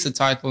chase the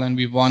title and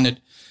we've won it.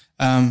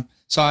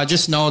 So I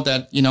just know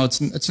that,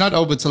 it's not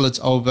over till it's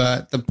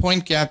over. The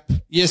point gap,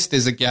 yes,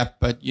 there's a gap,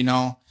 but,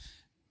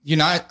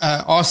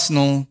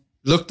 Arsenal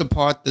looked the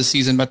part this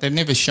season, but they've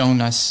never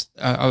shown us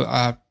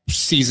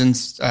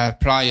seasons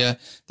prior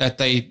that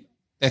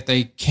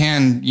they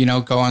can,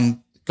 go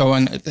on,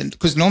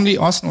 because normally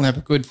Arsenal have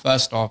a good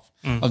first half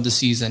of the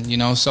season,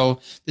 so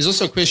there's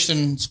also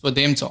questions for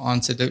them to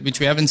answer which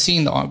we haven't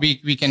seen.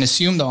 We can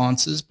assume the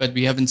answers, but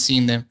we haven't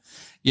seen them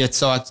yet.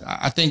 So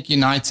I think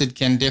United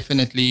can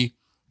definitely,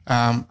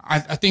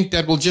 I think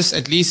that will just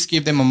at least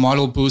give them a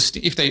moral boost.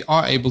 If they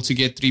are able to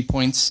get 3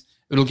 points,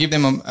 it'll give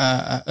them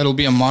it'll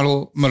be a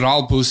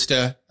morale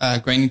booster,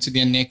 going into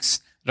their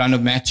next run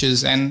of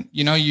matches. And,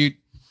 you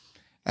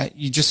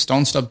just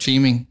don't stop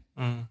dreaming.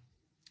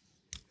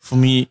 For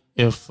me,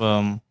 if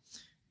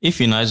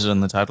United are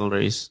in the title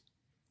race,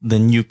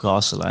 then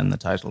Newcastle are in the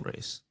title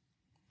race.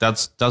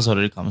 That's what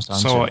it comes down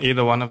to. So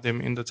either one of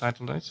them in the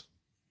title race?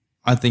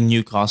 I think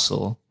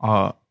Newcastle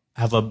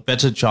have a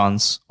better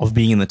chance of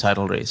being in the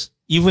title race.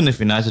 Even if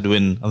United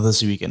win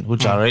this weekend,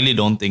 which I really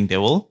don't think they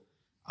will,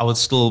 I would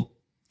still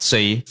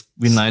say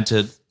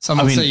United. Some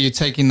would say you're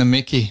taking the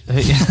mickey.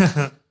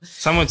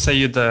 Some would say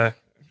you're the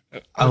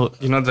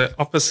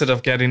opposite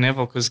of Gary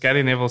Neville, because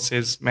Gary Neville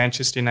says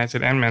Manchester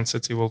United and Man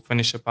City will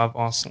finish above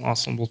Arsenal.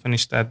 Arsenal will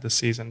finish that this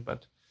season,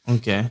 but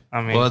okay.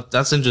 I mean, well,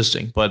 that's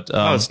interesting, but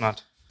no, it's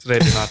not. It's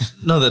really not.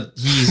 No, that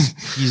he's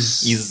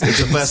it's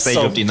the first stage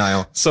of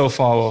denial. So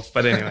far off,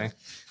 but anyway.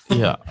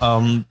 Yeah.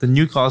 The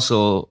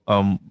Newcastle,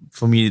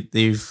 for me,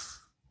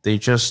 they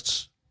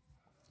just,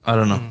 I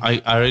don't know.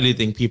 I really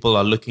think people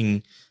are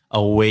looking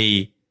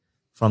away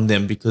from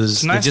them because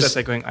it's nice that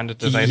they're going under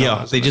the radar.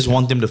 Yeah, they just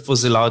want them to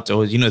fizzle out,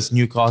 or it's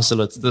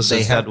Newcastle, it's this, they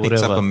it's have that, picked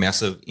whatever. up a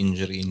massive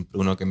injury in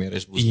Bruno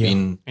Guimaraes, who's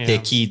been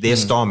their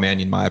star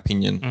man, in my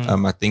opinion.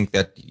 I think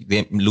that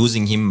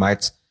losing him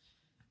might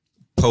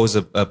pose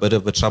a bit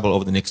of a trouble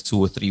over the next 2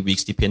 or 3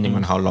 weeks, depending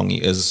on how long he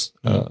is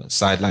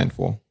sidelined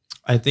for.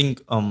 I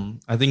think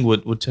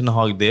with Ten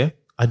Hag there,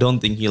 I don't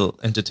think he'll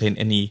entertain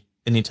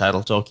any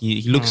title talk.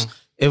 He looks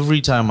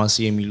every time I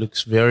see him, he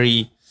looks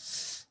very.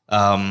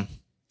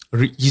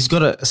 He's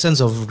got a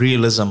sense of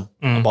realism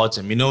about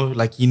him.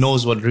 Like he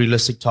knows what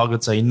realistic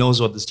targets are. He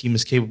knows what this team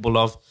is capable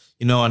of.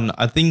 And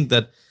I think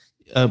that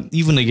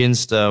even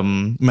against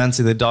Man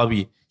City, the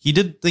derby, he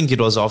did think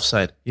it was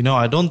offside.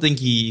 I don't think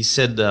he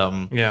said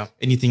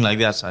anything like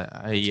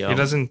that. He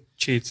doesn't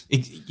cheat.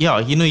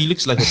 He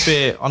looks like a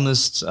fair,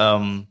 honest,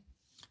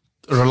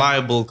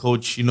 reliable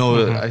coach.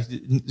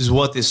 Is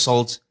worth his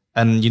salt.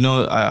 And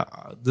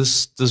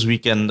this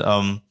weekend,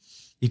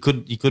 he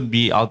could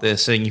be out there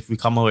saying, if we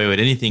come away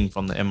with anything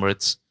from the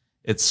Emirates,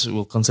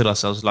 we'll consider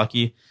ourselves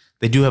lucky.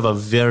 They do have a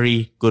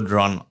very good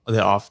run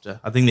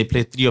thereafter. I think they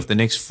play 3 of the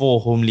next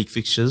 4 home league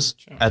fixtures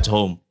at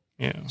home.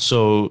 Yeah.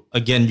 So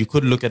again, you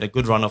could look at a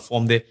good run of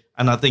form there,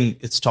 and I think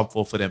it's top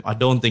 4 for them. I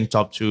don't think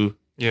top 2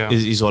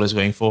 is what it's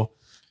going for.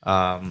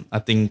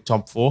 I think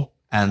top 4,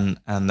 and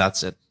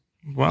that's it.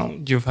 Well,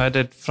 you've heard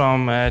it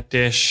from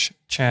Desh,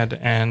 Chad,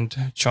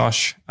 and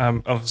Josh,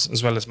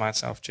 as well as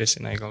myself,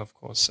 Jesse Nagel, of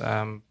course.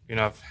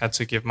 I've had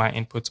to give my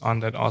input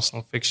on that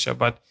Arsenal fixture,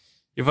 but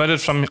you've heard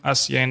it from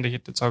us here in the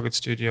Hit the Target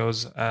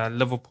studios.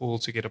 Liverpool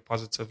to get a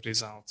positive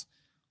result,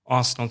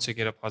 Arsenal to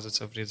get a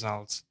positive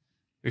result.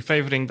 We're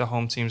favouring the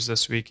home teams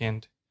this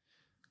weekend.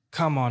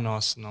 Come on,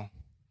 Arsenal.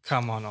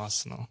 Come on,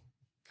 Arsenal.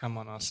 Come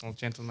on, Arsenal.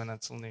 Gentlemen,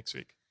 until next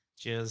week.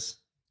 Cheers.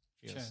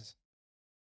 Cheers.